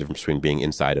 the difference between being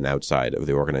inside and outside of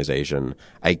the organization,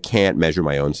 I can't measure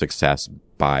my own success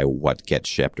by what gets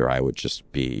shipped, or I would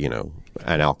just be,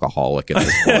 an alcoholic at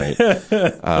this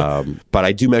point. But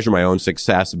I do measure my own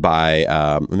success by,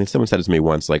 someone said it to me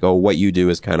once, what you do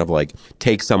is kind of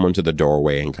take someone to the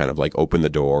doorway and kind of open the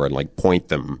door and point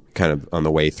them kind of on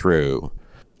the way through.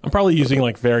 I'm probably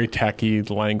using very techie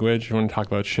language when we talk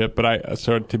about ship, but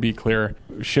so to be clear,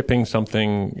 shipping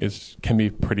something can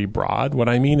be pretty broad. What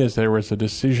I mean is there was a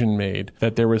decision made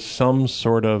that there was some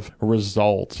sort of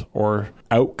result or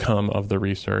outcome of the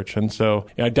research. And so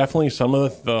definitely some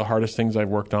of the hardest things I've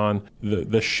worked on,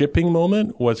 the shipping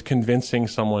moment was convincing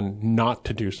someone not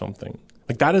to do something.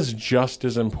 That is just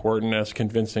as important as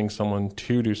convincing someone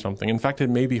to do something. In fact, it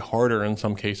may be harder in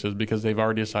some cases because they've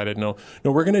already decided, no,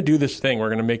 we're going to do this thing. We're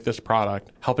going to make this product,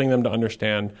 helping them to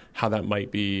understand how that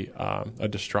might be a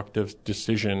destructive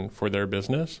decision for their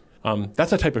business.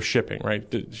 That's a type of shipping, right?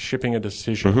 Shipping a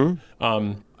decision.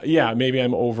 Yeah, maybe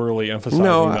I'm overly emphasizing the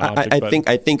object.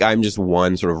 I think I'm just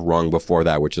one sort of rung before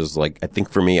that, which is I think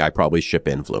for me, I probably ship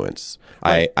influence.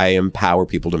 Right. I empower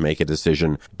people to make a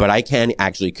decision, but I can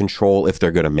actually control if they're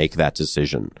going to make that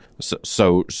decision.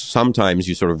 So sometimes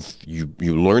you sort of, you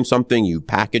learn something, you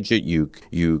package it,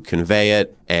 you convey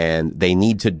it, and they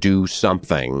need to do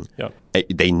something. Yep.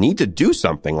 They need to do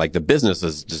something. The business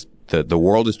is just, the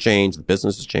world has changed, the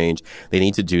business has changed. They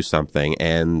need to do something,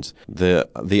 and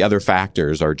the other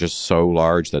factors are just so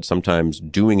large that sometimes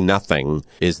doing nothing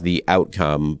is the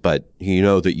outcome. But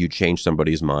that you changed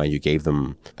somebody's mind, you gave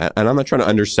them. And I'm not trying to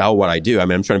undersell what I do. I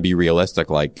mean, I'm trying to be realistic.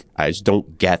 I just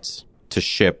don't get to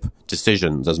ship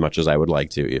decisions as much as I would like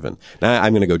to. Even now,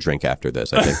 I'm going to go drink after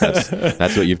this. I think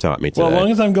that's what you've taught me today. Well, as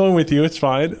long as I'm going with you, it's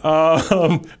fine.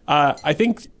 I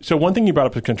think so. One thing you brought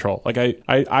up is control.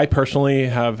 I personally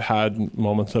have had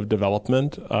moments of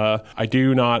development. I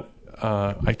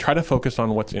try to focus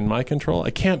on what's in my control.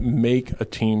 I can't make a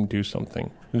team do something.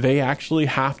 they actually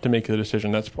have to make the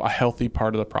decision. That's a healthy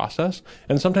part of the process.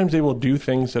 And sometimes they will do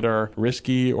things that are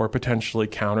risky or potentially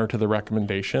counter to the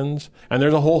recommendations. And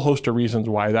there's a whole host of reasons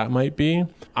why that might be.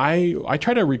 I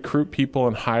try to recruit people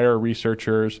and hire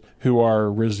researchers who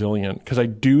are resilient, because I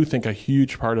do think a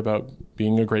huge part about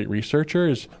being a great researcher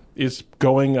is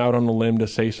going out on a limb to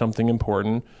say something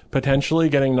important, potentially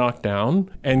getting knocked down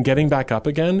and getting back up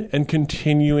again and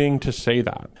continuing to say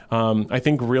that. I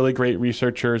think really great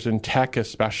researchers in tech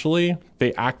especially,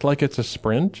 they act like it's a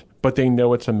sprint, but they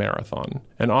know it's a marathon.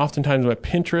 And oftentimes at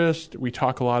Pinterest, we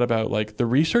talk a lot about like the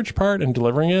research part and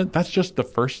delivering it. That's just the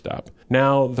first step.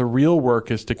 Now, the real work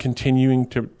is to continuing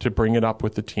to bring it up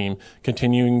with the team,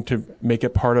 continuing to make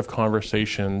it part of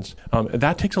conversations.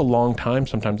 That takes a long time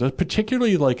sometimes,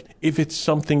 particularly like if it's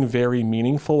something very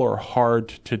meaningful or hard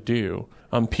to do.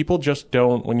 People just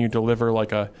don't, when you deliver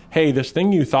like hey, this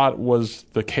thing you thought was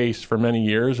the case for many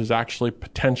years is actually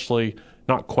potentially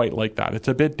not quite like that. It's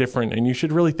a bit different, and you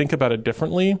should really think about it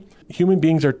differently. Human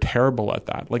beings are terrible at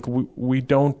that. Like we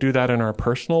don't do that in our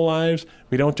personal lives.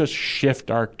 We don't just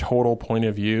shift our total point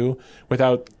of view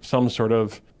without some sort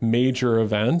of major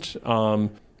event,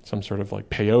 some sort of like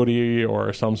peyote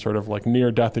or some sort of like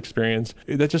near-death experience.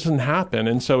 That just doesn't happen.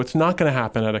 And so it's not going to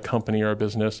happen at a company or a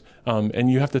business.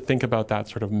 And you have to think about that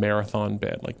sort of marathon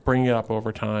bit, like bring it up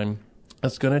over time.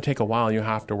 It's going to take a while. You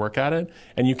have to work at it.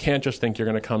 And you can't just think you're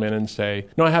going to come in and say,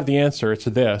 no, I have the answer. It's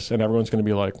this. And everyone's going to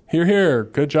be like, here,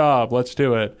 good job. Let's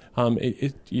do it.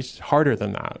 It's harder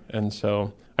than that. And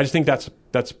so I just think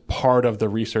that's part of the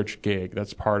research gig.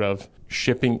 That's part of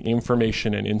shipping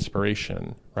information and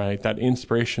inspiration, right? That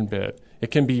inspiration bit.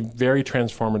 It can be very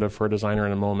transformative for a designer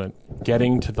in a moment.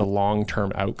 Getting to the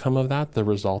long-term outcome of that, the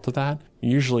result of that,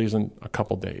 usually isn't a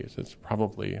couple days. It's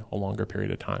probably a longer period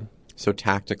of time. So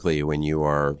tactically, when you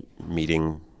are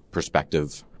meeting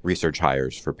prospective research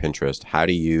hires for Pinterest, how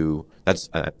do you,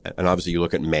 and obviously you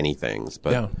look at many things,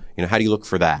 but how do you look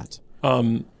for that?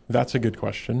 That's a good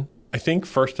question. I think,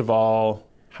 first of all,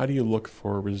 how do you look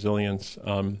for resilience?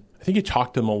 I think you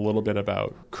talk to them a little bit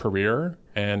about career,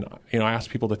 and I ask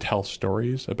people to tell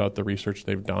stories about the research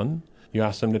they've done. You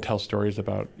ask them to tell stories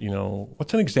about,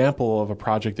 what's an example of a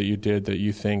project that you did that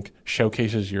you think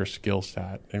showcases your skill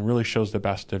set and really shows the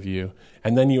best of you.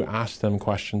 And then you ask them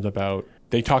questions about,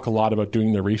 they talk a lot about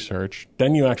doing the research.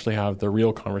 Then you actually have the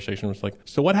real conversation. It's like,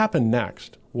 so what happened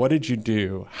next? What did you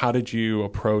do? How did you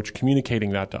approach communicating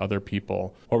that to other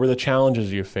people? What were the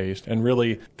challenges you faced? And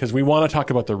really, because we want to talk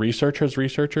about the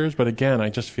researchers, but again, I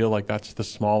just feel like that's the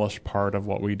smallest part of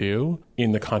what we do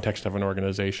in the context of an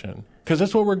organization. Because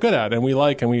that's what we're good at, and we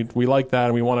like that,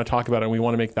 and we want to talk about it, and we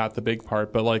want to make that the big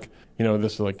part. But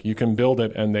this is like, you can build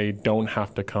it, and they don't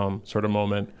have to come sort of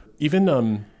moment. Even,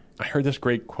 I heard this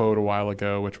great quote a while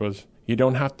ago, which was, you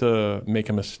don't have to make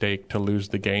a mistake to lose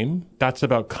the game. That's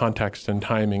about context and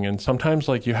timing. And sometimes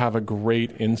you have a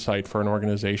great insight for an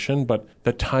organization, but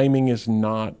the timing is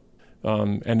not,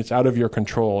 and it's out of your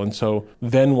control. And so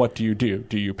then what do?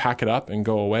 Do you pack it up and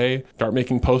go away, start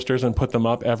making posters and put them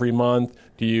up every month?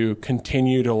 Do you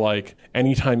continue to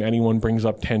anytime anyone brings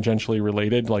up tangentially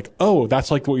related, oh, that's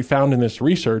what we found in this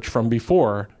research from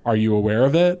before. Are you aware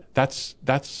of it? That's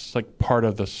part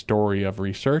of the story of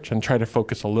research, and try to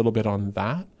focus a little bit on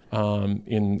that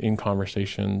in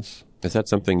conversations. Is that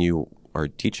something you are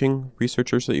teaching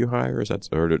researchers that you hire?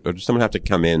 Or does someone have to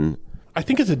come in? I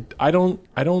think I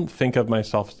don't think of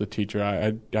myself as a teacher.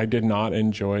 I did not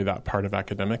enjoy that part of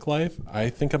academic life. I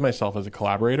think of myself as a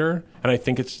collaborator, and I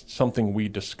think it's something we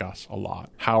discuss a lot.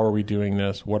 How are we doing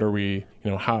this? What are we,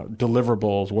 how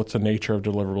deliverables? What's the nature of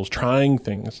deliverables? Trying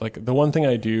things. The one thing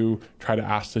I do try to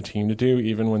ask the team to do,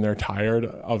 even when they're tired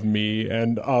of me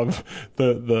and of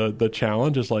the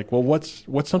challenge, is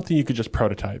what's something you could just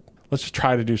prototype? Let's just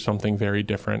try to do something very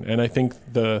different. And I think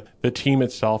the team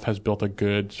itself has built a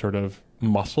good sort of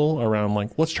muscle around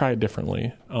let's try it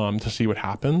differently to see what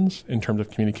happens in terms of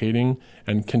communicating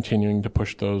and continuing to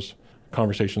push those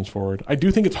conversations forward. I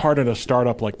do think it's hard at a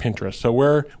startup like Pinterest. So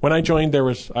when I joined, I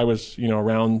was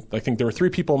around, I think there were 3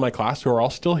 people in my class who are all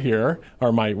still here,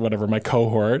 or my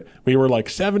cohort. We were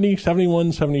 70,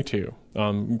 71, 72.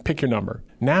 Pick your number.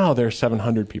 Now there's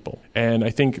 700 people. And I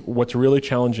think what's really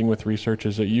challenging with research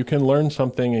is that you can learn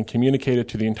something and communicate it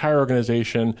to the entire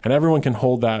organization, and everyone can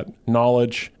hold that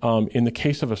knowledge. In the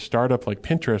case of a startup like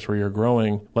Pinterest, where you're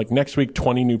growing, next week,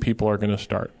 20 new people are going to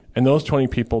start. And those 20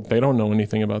 people, they don't know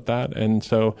anything about that. And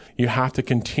so you have to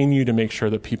continue to make sure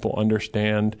that people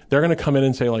understand. They're going to come in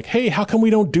and say hey, how come we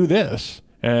don't do this?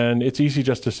 And it's easy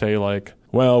just to say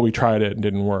well, we tried it and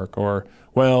didn't work, or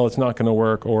well, it's not going to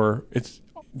work, or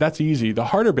that's easy. The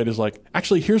harder bit is like,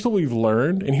 actually, here's what we've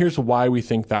learned, and here's why we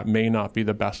think that may not be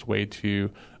the best way to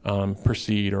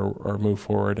proceed or move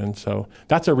forward. And so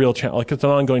that's a real challenge. Like, it's an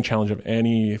ongoing challenge of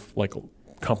any like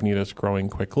company that's growing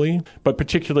quickly, but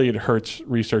particularly it hurts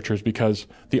researchers because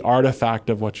the artifact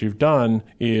of what you've done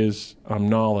is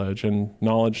knowledge, and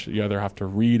knowledge, you either have to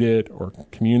read it or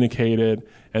communicate it.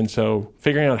 And so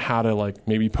figuring out how to like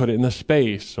maybe put it in the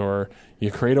space, or you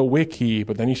create a wiki,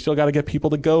 but then you still got to get people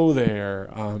to go there.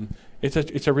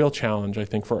 It's a real challenge, I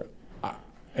think, for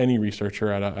any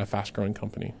researcher at a fast-growing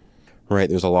company. Right.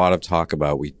 There's a lot of talk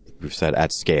about, we've said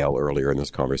at scale earlier in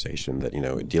this conversation that,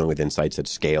 dealing with insights at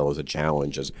scale is a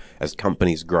challenge as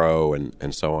companies grow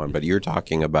and so on. But you're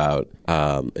talking about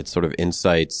it's sort of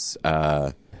insights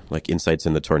like insights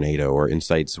in the tornado, or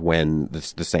insights when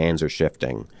the sands are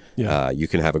shifting. Yeah. You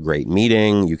can have a great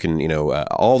meeting. You can,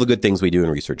 all the good things we do in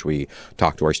research. We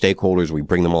talk to our stakeholders. We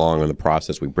bring them along in the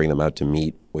process. We bring them out to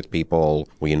meet with people.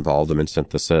 We involve them in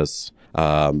synthesis.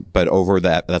 But over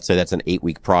that, let's say that's an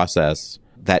 8-week process,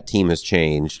 that team has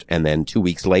changed. And then 2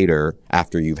 weeks later,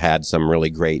 after you've had some really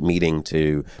great meeting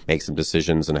to make some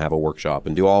decisions and have a workshop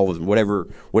and do all of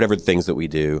whatever things that we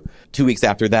do, 2 weeks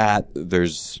after that,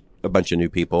 there's a bunch of new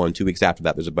people, and 2 weeks after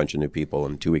that, there's a bunch of new people,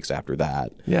 and 2 weeks after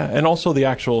that. Yeah, and also the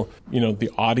actual,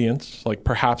 the audience, like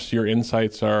perhaps your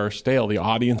insights are stale. The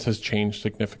audience has changed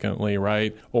significantly,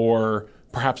 right? Or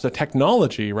perhaps the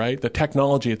technology, right? The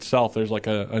technology itself, there's like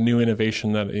a new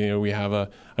innovation that, we have a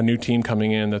new team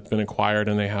coming in that's been acquired,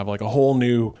 and they have like a whole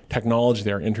new technology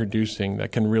they're introducing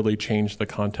that can really change the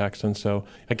context. And so,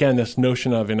 again, this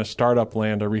notion of in a startup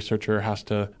land, a researcher has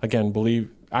to, again,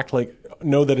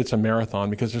 know that it's a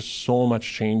marathon, because there's so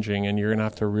much changing, and you're going to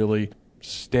have to really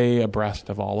stay abreast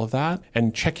of all of that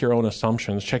and check your own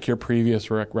assumptions, check your previous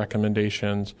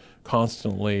recommendations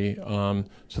constantly,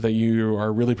 so that you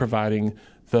are really providing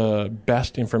the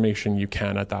best information you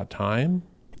can at that time.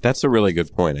 That's a really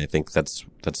good point. I think that's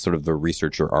sort of the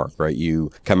researcher arc, right? You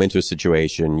come into a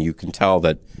situation, you can tell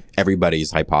that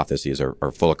everybody's hypotheses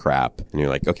are full of crap. And you're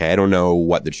like, okay, I don't know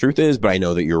what the truth is, but I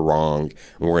know that you're wrong,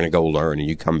 and we're going to go learn. And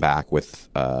you come back with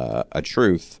a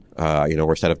truth,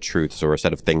 or a set of truths, or a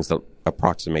set of things that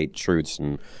approximate truths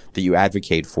and that you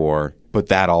advocate for. But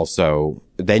that also,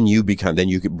 then you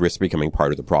could risk becoming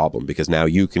part of the problem, because now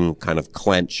you can kind of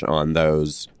clench on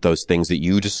those things that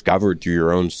you discovered through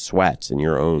your own sweat and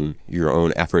your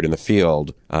own effort in the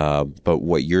field. But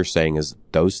what you're saying is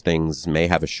those things may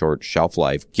have a short shelf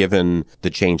life, given the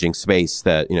changing space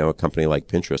that, a company like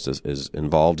Pinterest is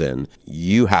involved in.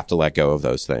 You have to let go of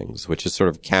those things, which is sort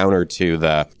of counter to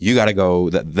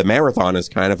the marathon is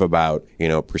kind of about,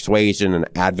 persuasion and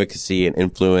advocacy and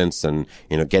influence and,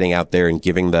 getting out there and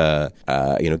giving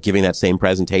giving that same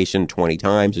presentation 20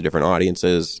 times to different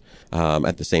audiences,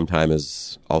 at the same time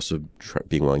as also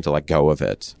being willing to let go of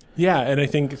it. Yeah. And I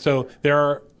think so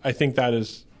I think that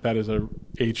is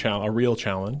a real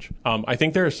challenge. I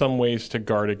think there are some ways to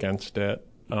guard against it,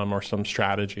 or some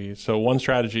strategies. So one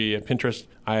strategy at Pinterest,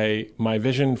 my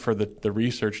vision for the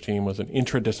research team was an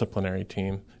interdisciplinary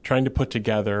team, trying to put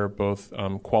together both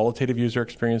qualitative user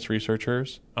experience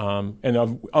researchers, and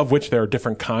of which there are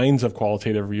different kinds of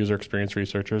qualitative user experience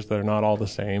researchers. They're not all the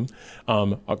same.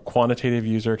 A quantitative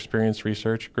user experience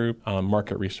research group,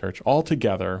 market research, all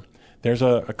together. There's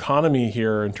a economy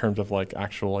here in terms of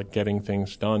actual getting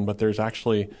things done, but there's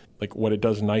actually what it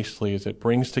does nicely is it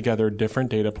brings together different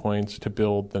data points to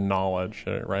build the knowledge,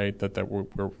 right? That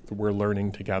we're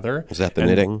learning together. Is that the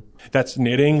knitting? That's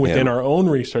knitting within our own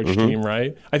research team,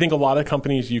 right? I think a lot of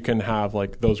companies you can have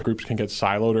those groups can get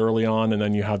siloed early on, and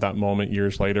then you have that moment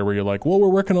years later where you're like, well, we're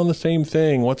working on the same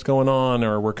thing. What's going on?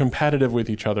 Or we're competitive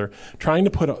with each other. Trying to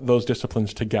put those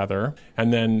disciplines together,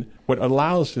 and then what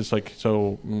allows is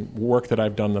work that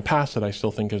I've done in the past that I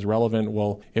still think is relevant.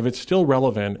 Well, if it's still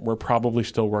relevant, we're probably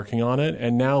still working on it.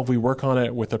 And now we work on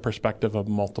it with a perspective of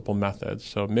multiple methods.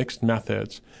 So mixed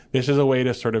methods. This is a way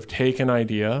to sort of take an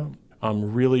idea,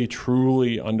 really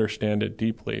truly understand it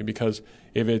deeply. Because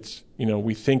if it's, we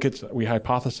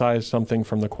hypothesize something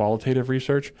from the qualitative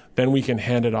research, then we can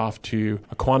hand it off to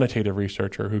a quantitative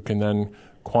researcher who can then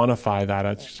quantify that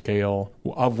at scale,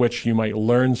 of which you might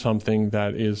learn something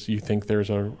that is, you think there's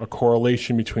a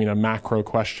correlation between a macro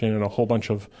question and a whole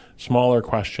bunch of smaller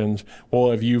questions.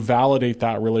 Well, if you validate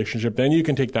that relationship, then you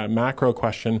can take that macro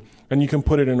question and you can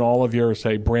put it in all of your,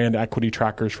 say, brand equity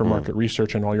trackers for market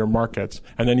research in all your markets.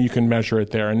 And then you can measure it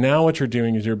there. And now what you're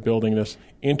doing is you're building this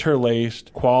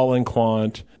interlaced qual and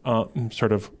quant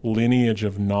sort of lineage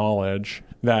of knowledge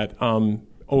that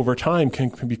over time can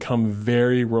become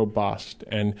very robust.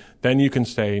 And then you can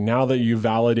say, now that you've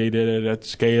validated it at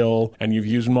scale and you've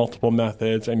used multiple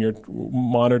methods and you're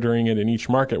monitoring it in each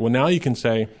market, well, now you can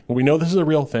say, well, we know this is a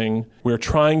real thing. We're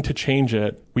trying to change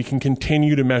it. We can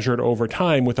continue to measure it over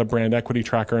time with a brand equity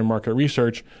tracker and market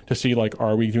research to see, like,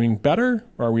 are we doing better?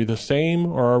 Are we the same?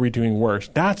 Or are we doing worse?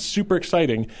 That's super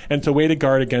exciting. And it's a way to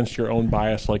guard against your own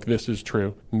bias, like, this is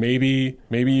true. Maybe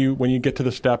you, when you get to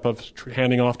the step of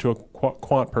handing off to a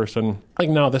quant person, like,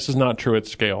 no, this is not true at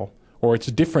scale. Or it's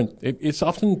different. It's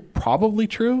often probably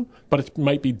true, but it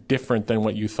might be different than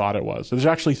what you thought it was. So there's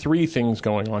actually 3 things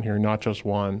going on here, not just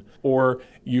one. Or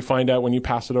you find out when you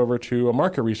pass it over to a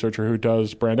market researcher who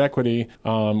does brand equity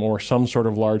or some sort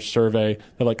of large survey,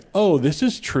 they're like, oh, this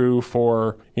is true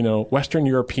for, Western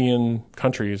European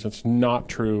countries. It's not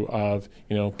true of,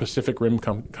 Pacific Rim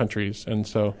countries. And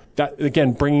so that,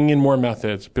 again, bringing in more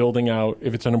methods, building out,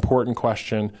 if it's an important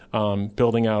question,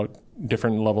 building out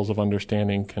different levels of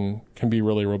understanding can be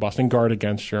really robust and guard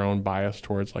against your own bias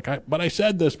towards, like, but I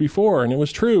said this before and it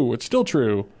was true. It's still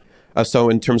true. So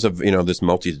in terms of, this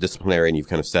multidisciplinary, and you've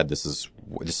kind of said this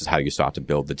is how you sought to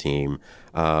build the team.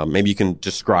 Maybe you can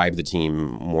describe the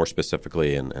team more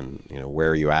specifically and where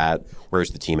are you at?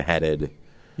 Where's the team headed?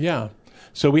 Yeah.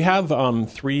 So we have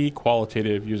 3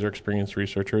 qualitative user experience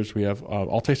researchers. We have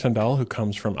Altay Sandel, who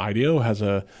comes from IDEO,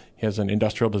 he has an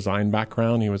industrial design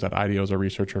background. He was at IDEO as a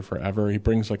researcher forever. He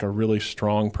brings, like, a really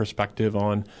strong perspective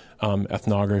on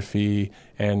ethnography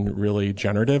and really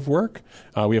generative work.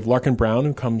 We have Larkin Brown,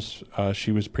 who comes,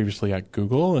 she was previously at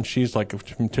Google, and she's, like,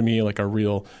 to me, like a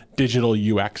real digital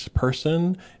UX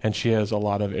person, and she has a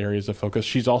lot of areas of focus.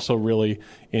 She's also really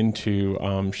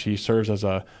into, she serves as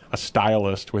a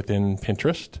stylist within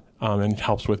Pinterest and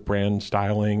helps with brand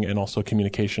styling and also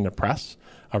communication to press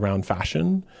around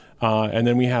fashion. And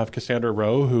then we have Cassandra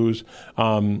Rowe, who's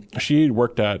she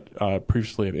worked at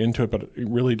previously at Intuit, but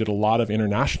really did a lot of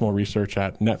international research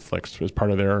at Netflix as part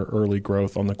of their early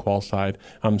growth on the qual side.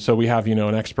 So we have,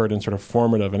 an expert in sort of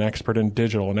formative, an expert in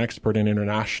digital, an expert in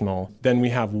international. Then we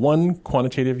have one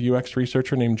quantitative UX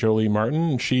researcher named Jolie Martin,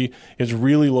 and she is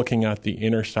really looking at the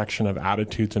intersection of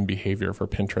attitudes and behavior for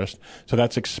Pinterest. So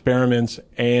that's experiments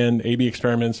and A/B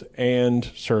experiments and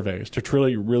surveys to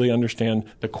truly really understand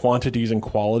the quantities and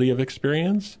quality of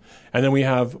experience. And then we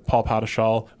have Paul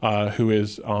Padishal, who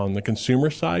is on the consumer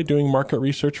side doing market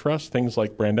research for us, things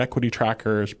like brand equity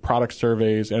trackers, product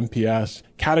surveys, NPS,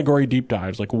 category deep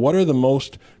dives. Like, what are the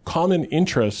most common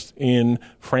interests in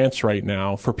France right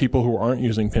now for people who aren't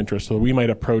using Pinterest? So we might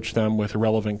approach them with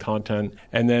relevant content.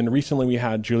 And then recently we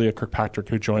had Julia Kirkpatrick,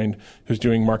 who joined, who's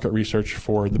doing market research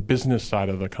for the business side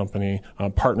of the company.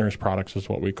 Partners products is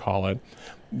what we call it.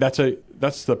 That's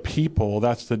the people,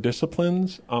 that's the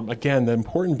disciplines. Again, the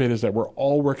important bit is that we're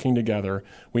all working together.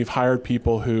 We've hired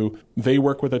people who, they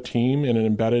work with a team in an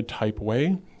embedded type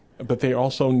way, but they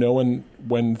also know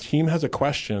when the team has a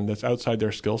question that's outside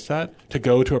their skill set, to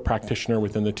go to a practitioner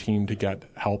within the team to get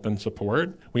help and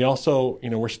support. We also,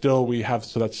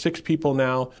 so that's 6 people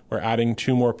now. We're adding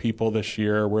 2 more people this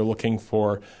year. We're looking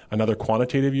for another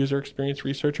quantitative user experience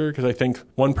researcher, because I think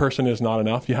one person is not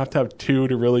enough. You have to have 2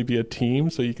 to really be a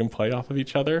team so you can play off of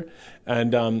each other.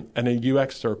 And a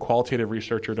UX or qualitative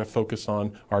researcher to focus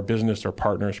on our business or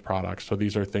partners products. So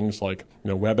these are things like,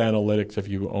 web analytics if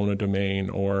you own a domain,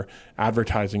 or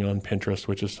advertising on Pinterest,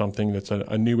 which is something that's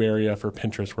a new area for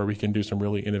Pinterest where we can do some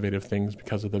really innovative things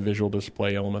because of the visual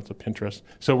display elements of Pinterest.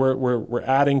 So we're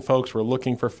adding folks, we're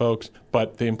looking for folks,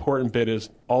 but the important bit is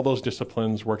all those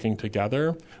disciplines working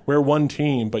together. We're one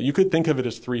team, but you could think of it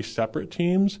as 3 separate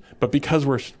teams. But because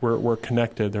we're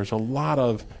connected, there's a lot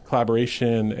of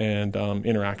collaboration and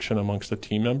interaction amongst the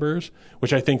team members,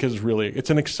 which I think is it's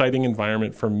an exciting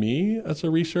environment for me as a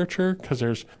researcher, because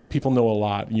there's people know a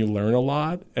lot, and you learn a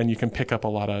lot, and you can pick up a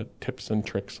lot of tips and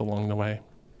tricks along the way.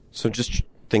 So just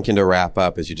thinking to wrap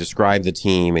up, as you describe the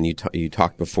team, and you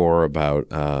talked before about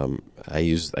I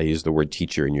use the word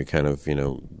teacher, and you kind of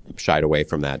shied away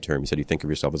from that term. You said you think of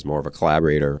yourself as more of a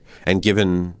collaborator, and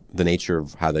given the nature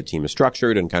of how that team is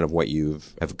structured and kind of what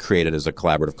have created as a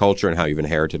collaborative culture and how you've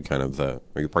inherited kind of or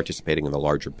you're participating in the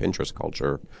larger Pinterest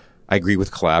culture, I agree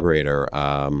with collaborator.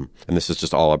 And this is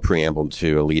just all a preamble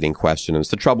to a leading question. And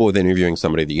it's the trouble with interviewing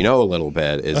somebody that you know a little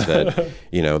bit is that,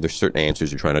 there's certain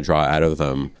answers you're trying to draw out of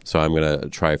them. So I'm going to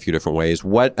try a few different ways.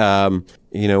 What,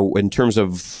 in terms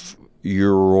of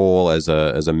your role as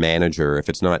a manager, if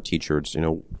it's not teachers,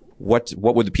 what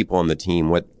would the people on the team,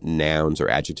 what nouns or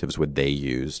adjectives would they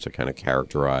use to kind of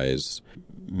characterize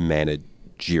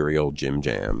managerial Jim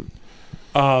Jam?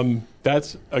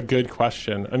 That's a good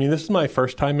question. I mean, this is my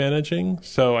first time managing,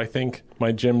 so I think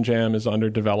my Gym Jam is under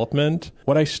development.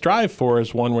 What I strive for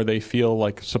is one where they feel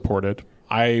like supported.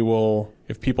 I will,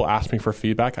 if people ask me for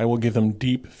feedback, I will give them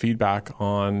deep feedback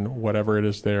on whatever it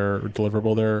is their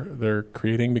deliverable they're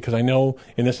creating, because I know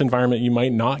in this environment you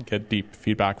might not get deep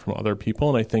feedback from other people,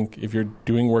 and I think if you're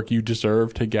doing work, you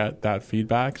deserve to get that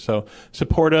feedback. So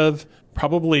supportive,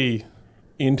 probably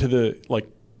into the, like,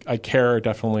 I care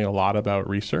definitely a lot about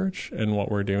research and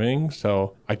what we're doing.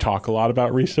 So I talk a lot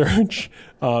about research.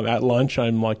 At lunch,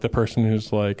 I'm like the person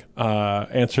who's like,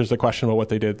 answers the question about what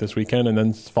they did this weekend and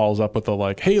then follows up with the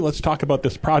like, hey, let's talk about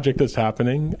this project that's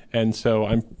happening. And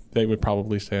so they would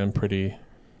probably say I'm pretty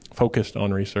focused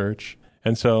on research.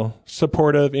 And so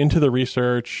supportive into the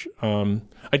research.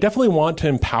 I definitely want to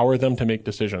empower them to make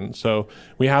decisions. So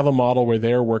we have a model where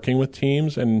they're working with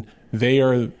teams and they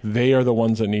are the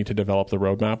ones that need to develop the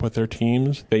roadmap with their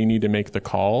teams. They need to make the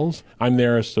calls. I'm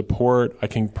there as support. I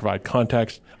can provide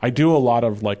context. I do a lot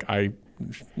of I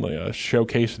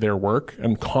showcase their work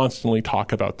and constantly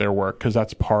talk about their work, because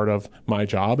that's part of my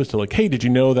job, is to hey, did you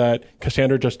know that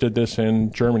Cassandra just did this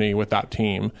in Germany with that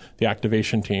team, the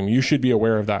activation team? You should be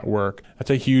aware of that work. That's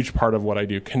a huge part of what I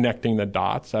do, connecting the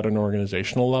dots at an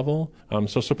organizational level.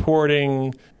 So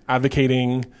supporting,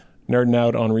 advocating, nerding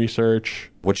out on research.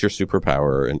 What's your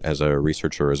superpower as a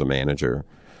researcher, as a manager?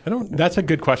 That's a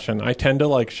good question. I tend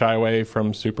to shy away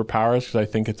from superpowers because I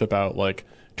think it's about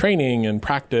training and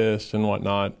practice and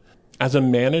whatnot. As a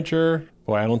manager,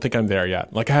 boy, I don't think I'm there yet.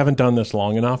 I haven't done this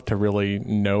long enough to really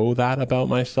know that about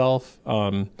myself.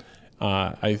 I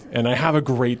have a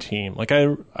great team.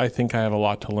 I think I have a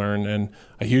lot to learn, and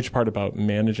a huge part about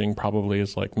managing probably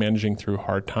is managing through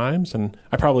hard times. And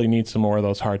I probably need some more of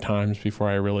those hard times before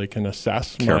I really can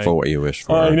assess. Careful what you wish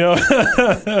for. I know.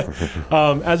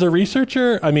 As a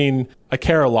researcher, I mean, I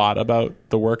care a lot about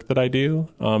the work that I do.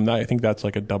 I think that's a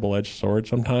double-edged sword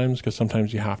sometimes, because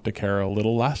sometimes you have to care a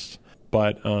little less.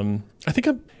 But I think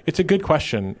it's a good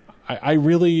question. I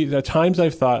really, at times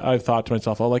I've thought to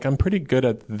myself, I'm pretty good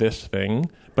at this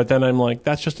thing, but then I'm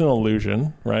that's just an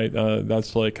illusion, right?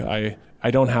 That's I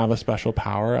don't have a special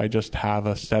power. I just have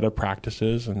a set of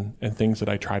practices and things that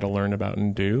I try to learn about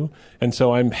and do. And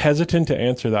so I'm hesitant to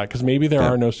answer that, because maybe there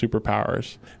are no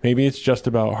superpowers. Maybe it's just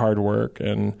about hard work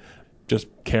and just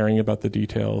caring about the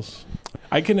details.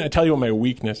 I can tell you what my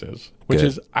weakness is, which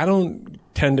is I don't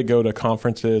tend to go to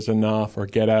conferences enough or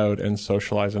get out and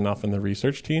socialize enough in the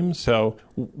research team. So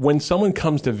when someone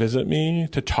comes to visit me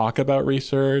to talk about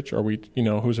research, or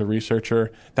who's a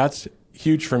researcher, that's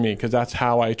huge for me, because that's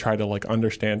how I try to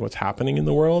understand what's happening in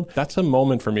the world. That's a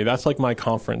moment for me. That's my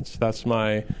conference. That's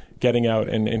my getting out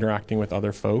and interacting with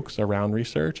other folks around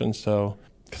research. And so,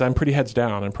 because I'm pretty heads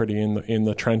down, I'm pretty in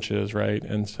the trenches, right?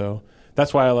 And so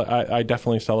that's why I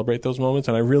definitely celebrate those moments,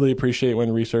 and I really appreciate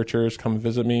when researchers come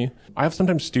visit me. I have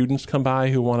sometimes students come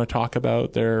by who want to talk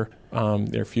about their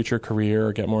future career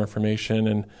or get more information,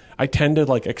 and I tend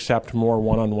to accept more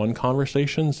one-on-one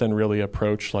conversations than really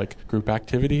approach group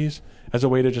activities as a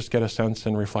way to just get a sense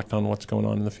and reflect on what's going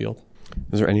on in the field.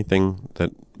 Is there anything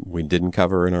that we didn't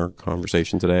cover in our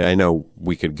conversation today? I know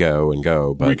we could go,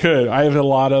 but... We could. I have a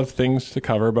lot of things to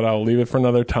cover, but I'll leave it for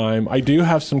another time. I do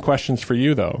have some questions for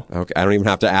you, though. Okay. I don't even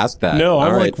have to ask that. No,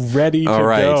 I'm ready to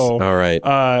go. All right.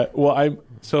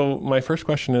 So my first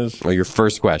question is... Oh, your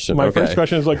first question. My first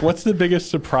question is what's the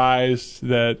biggest surprise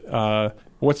that...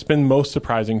 what's been most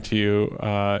surprising to you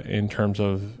in terms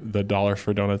of the Dollars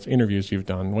for Donuts interviews you've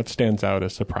done? What stands out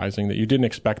as surprising that you didn't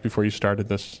expect before you started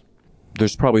this?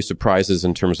 There's probably surprises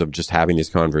in terms of just having these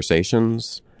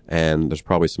conversations, and there's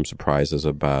probably some surprises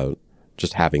about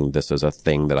just having this as a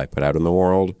thing that I put out in the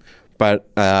world. But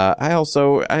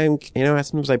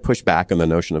sometimes I push back on the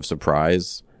notion of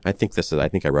surprise. I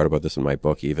think I wrote about this in my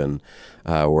book even,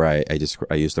 where I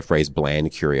use the phrase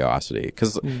bland curiosity.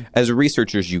 Because as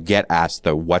researchers, you get asked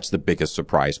what's the biggest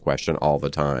surprise question all the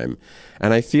time.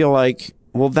 And I feel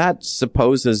that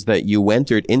supposes that you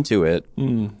entered into it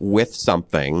with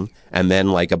something, and then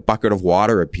a bucket of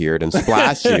water appeared and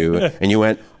splashed you, and you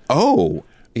went, oh,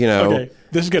 Okay,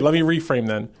 this is good. Let me reframe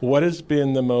then. What has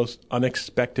been the most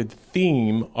unexpected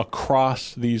theme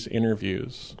across these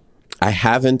interviews? I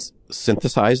haven't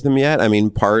synthesized them yet. I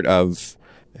mean, part of...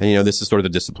 And, this is sort of the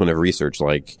discipline of research,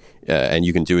 and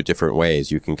you can do it different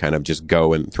ways. You can kind of just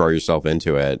go and throw yourself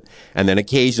into it. And then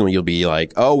occasionally you'll be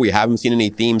oh, we haven't seen any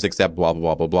themes except blah, blah,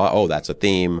 blah, blah, blah. Oh, that's a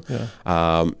theme. Yeah.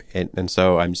 And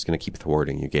so I'm just going to keep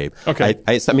thwarting you, Gabe. Okay.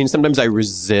 I mean, sometimes I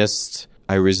resist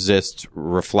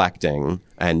reflecting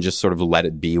and just sort of let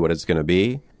it be what it's going to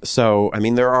be. So, I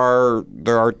mean, there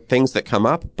are things that come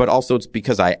up, but also it's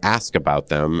because I ask about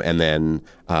them, and then,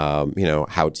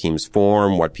 how teams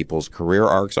form, what people's career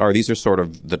arcs are. These are sort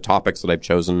of the topics that I've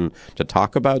chosen to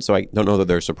talk about. So I don't know that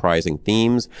they're surprising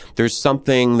themes. There's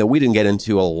something that we didn't get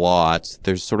into a lot.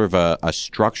 There's sort of a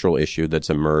structural issue that's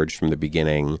emerged from the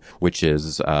beginning, which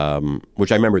is,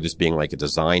 which I remember this being like a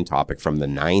design topic from the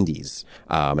 90s,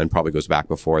 and probably goes back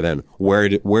before then. Where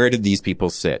did these people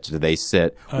sit? Do they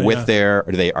sit with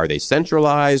are they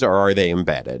centralized, or are they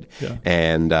embedded? Yeah.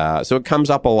 And so it comes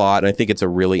up a lot, and I think it's a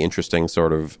really interesting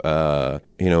sort of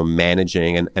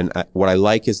managing. And what I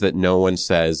like is that no one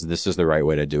says this is the right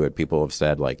way to do it. People have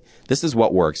said, like, this is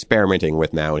what we're experimenting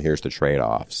with now, and here's the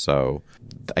trade-off. So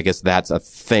I guess that's a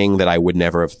thing that I would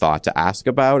never have thought to ask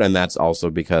about, and that's also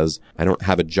because I don't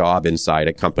have a job inside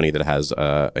a company that has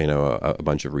a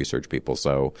bunch of research people.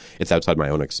 So it's outside my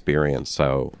own experience.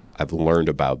 So I've learned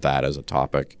about that as a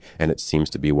topic, and it seems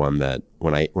to be one that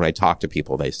when I talk to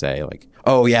people, they say, like,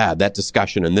 oh yeah, that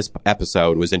discussion in this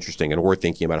episode was interesting, and we're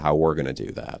thinking about how we're going to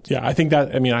do that. Yeah, I think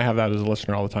that, I have that as a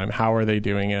listener all the time. How are they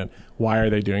doing it? Why are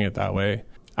they doing it that way?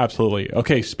 Absolutely.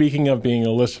 Okay, speaking of being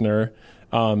a listener,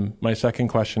 my second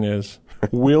question is,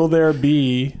 will there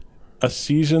be a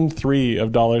season 3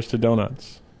 of Dollars to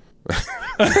Donuts?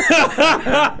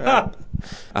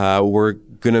 We're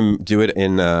going to do it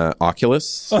in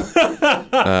Oculus,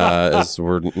 as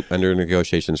we're under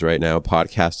negotiations right now.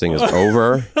 Podcasting is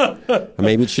over.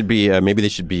 Maybe it should be. Maybe they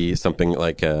should be something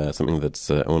like something that's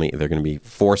only they're going to be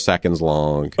 4 seconds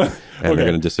long, and they're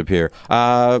going to disappear.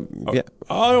 Yeah.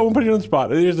 I won't put you on the spot.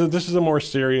 This is a more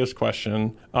serious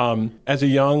question. As a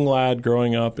young lad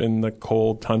growing up in the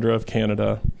cold tundra of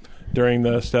Canada during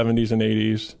the 70s and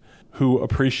 80s, who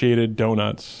appreciated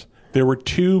donuts, there were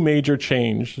 2 major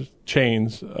chains.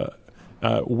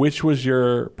 Which was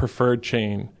your preferred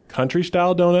chain? Country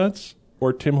Style Donuts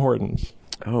or Tim Hortons?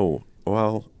 Oh,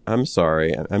 well, I'm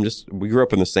sorry. We grew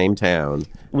up in the same town.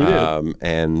 We did.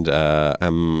 And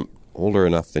I'm older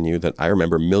enough than you that I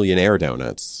remember Millionaire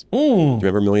Donuts. Do you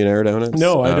remember Millionaire Donuts?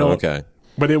 No, I don't. Okay.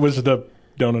 But it was the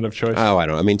donut of choice. Oh, I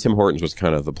don't know. Tim Hortons was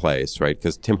kind of the place, right?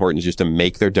 Because Tim Hortons used to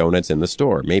make their donuts in the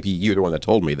store. Maybe you're the one that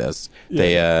told me this.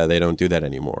 Yeah. They don't do that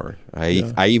anymore.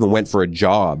 I even went for a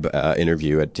job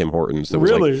interview at Tim Hortons. That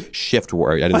was like shift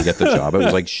work. I didn't get the job. It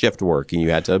was like shift work, and you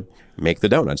had to make the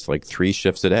donuts like 3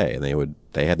 shifts a day, and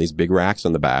they had these big racks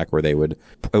on the back where it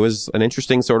was an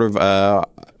interesting sort of, I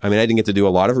didn't get to do a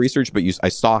lot of research, but I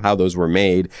saw how those were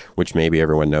made, which maybe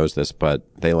everyone knows this, but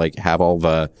they like have all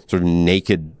the sort of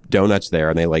naked donuts there,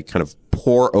 and they like kind of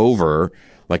pour over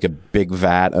like a big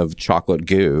vat of chocolate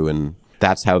goo, and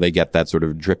that's how they get that sort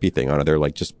of drippy thing on it. They're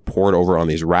like just poured over on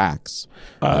these racks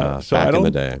back in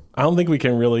the day. I don't think we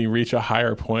can really reach a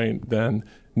higher point than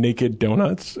naked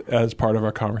donuts as part of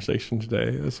our conversation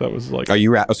today. So that was like, are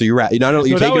you so you're not only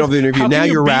you're taking over the interview, now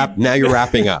you're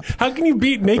wrapping up. How can you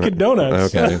beat naked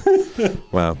donuts? Okay.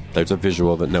 Well, there's a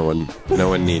visual that no one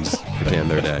needs to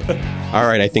end their day. All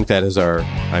right, I think that is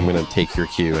I'm going to take your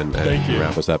cue and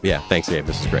wrap us up. Yeah, thanks, Gabe.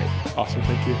 This is great. Awesome,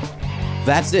 thank you.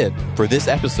 That's it for this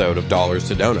episode of Dollars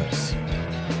to Donuts.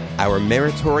 Our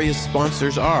meritorious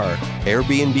sponsors are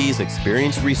Airbnb's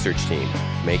experienced research team,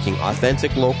 making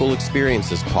authentic local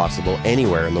experiences possible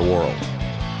anywhere in the world.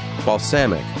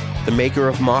 Balsamiq, the maker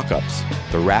of Mockups,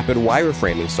 the rapid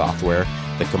wireframing software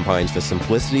that combines the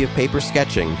simplicity of paper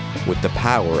sketching with the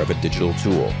power of a digital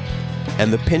tool.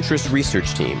 And the Pinterest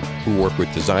research team, who work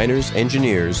with designers,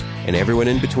 engineers, and everyone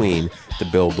in between to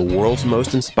build the world's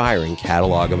most inspiring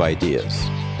catalog of ideas.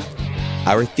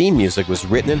 Our theme music was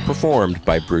written and performed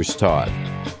by Bruce Todd.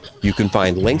 You can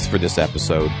find links for this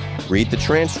episode, read the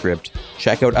transcript,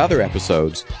 check out other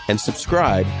episodes, and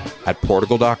subscribe at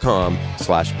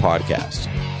portugal.com/podcast.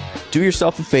 Do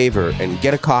yourself a favor and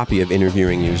get a copy of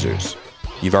Interviewing Users.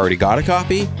 You've already got a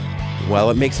copy? Well,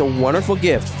 it makes a wonderful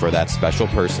gift for that special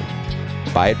person.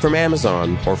 Buy it from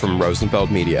Amazon or from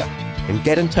Rosenfeld Media, and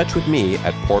get in touch with me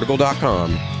at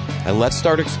portugal.com, and let's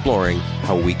start exploring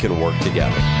how we can work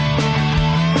together.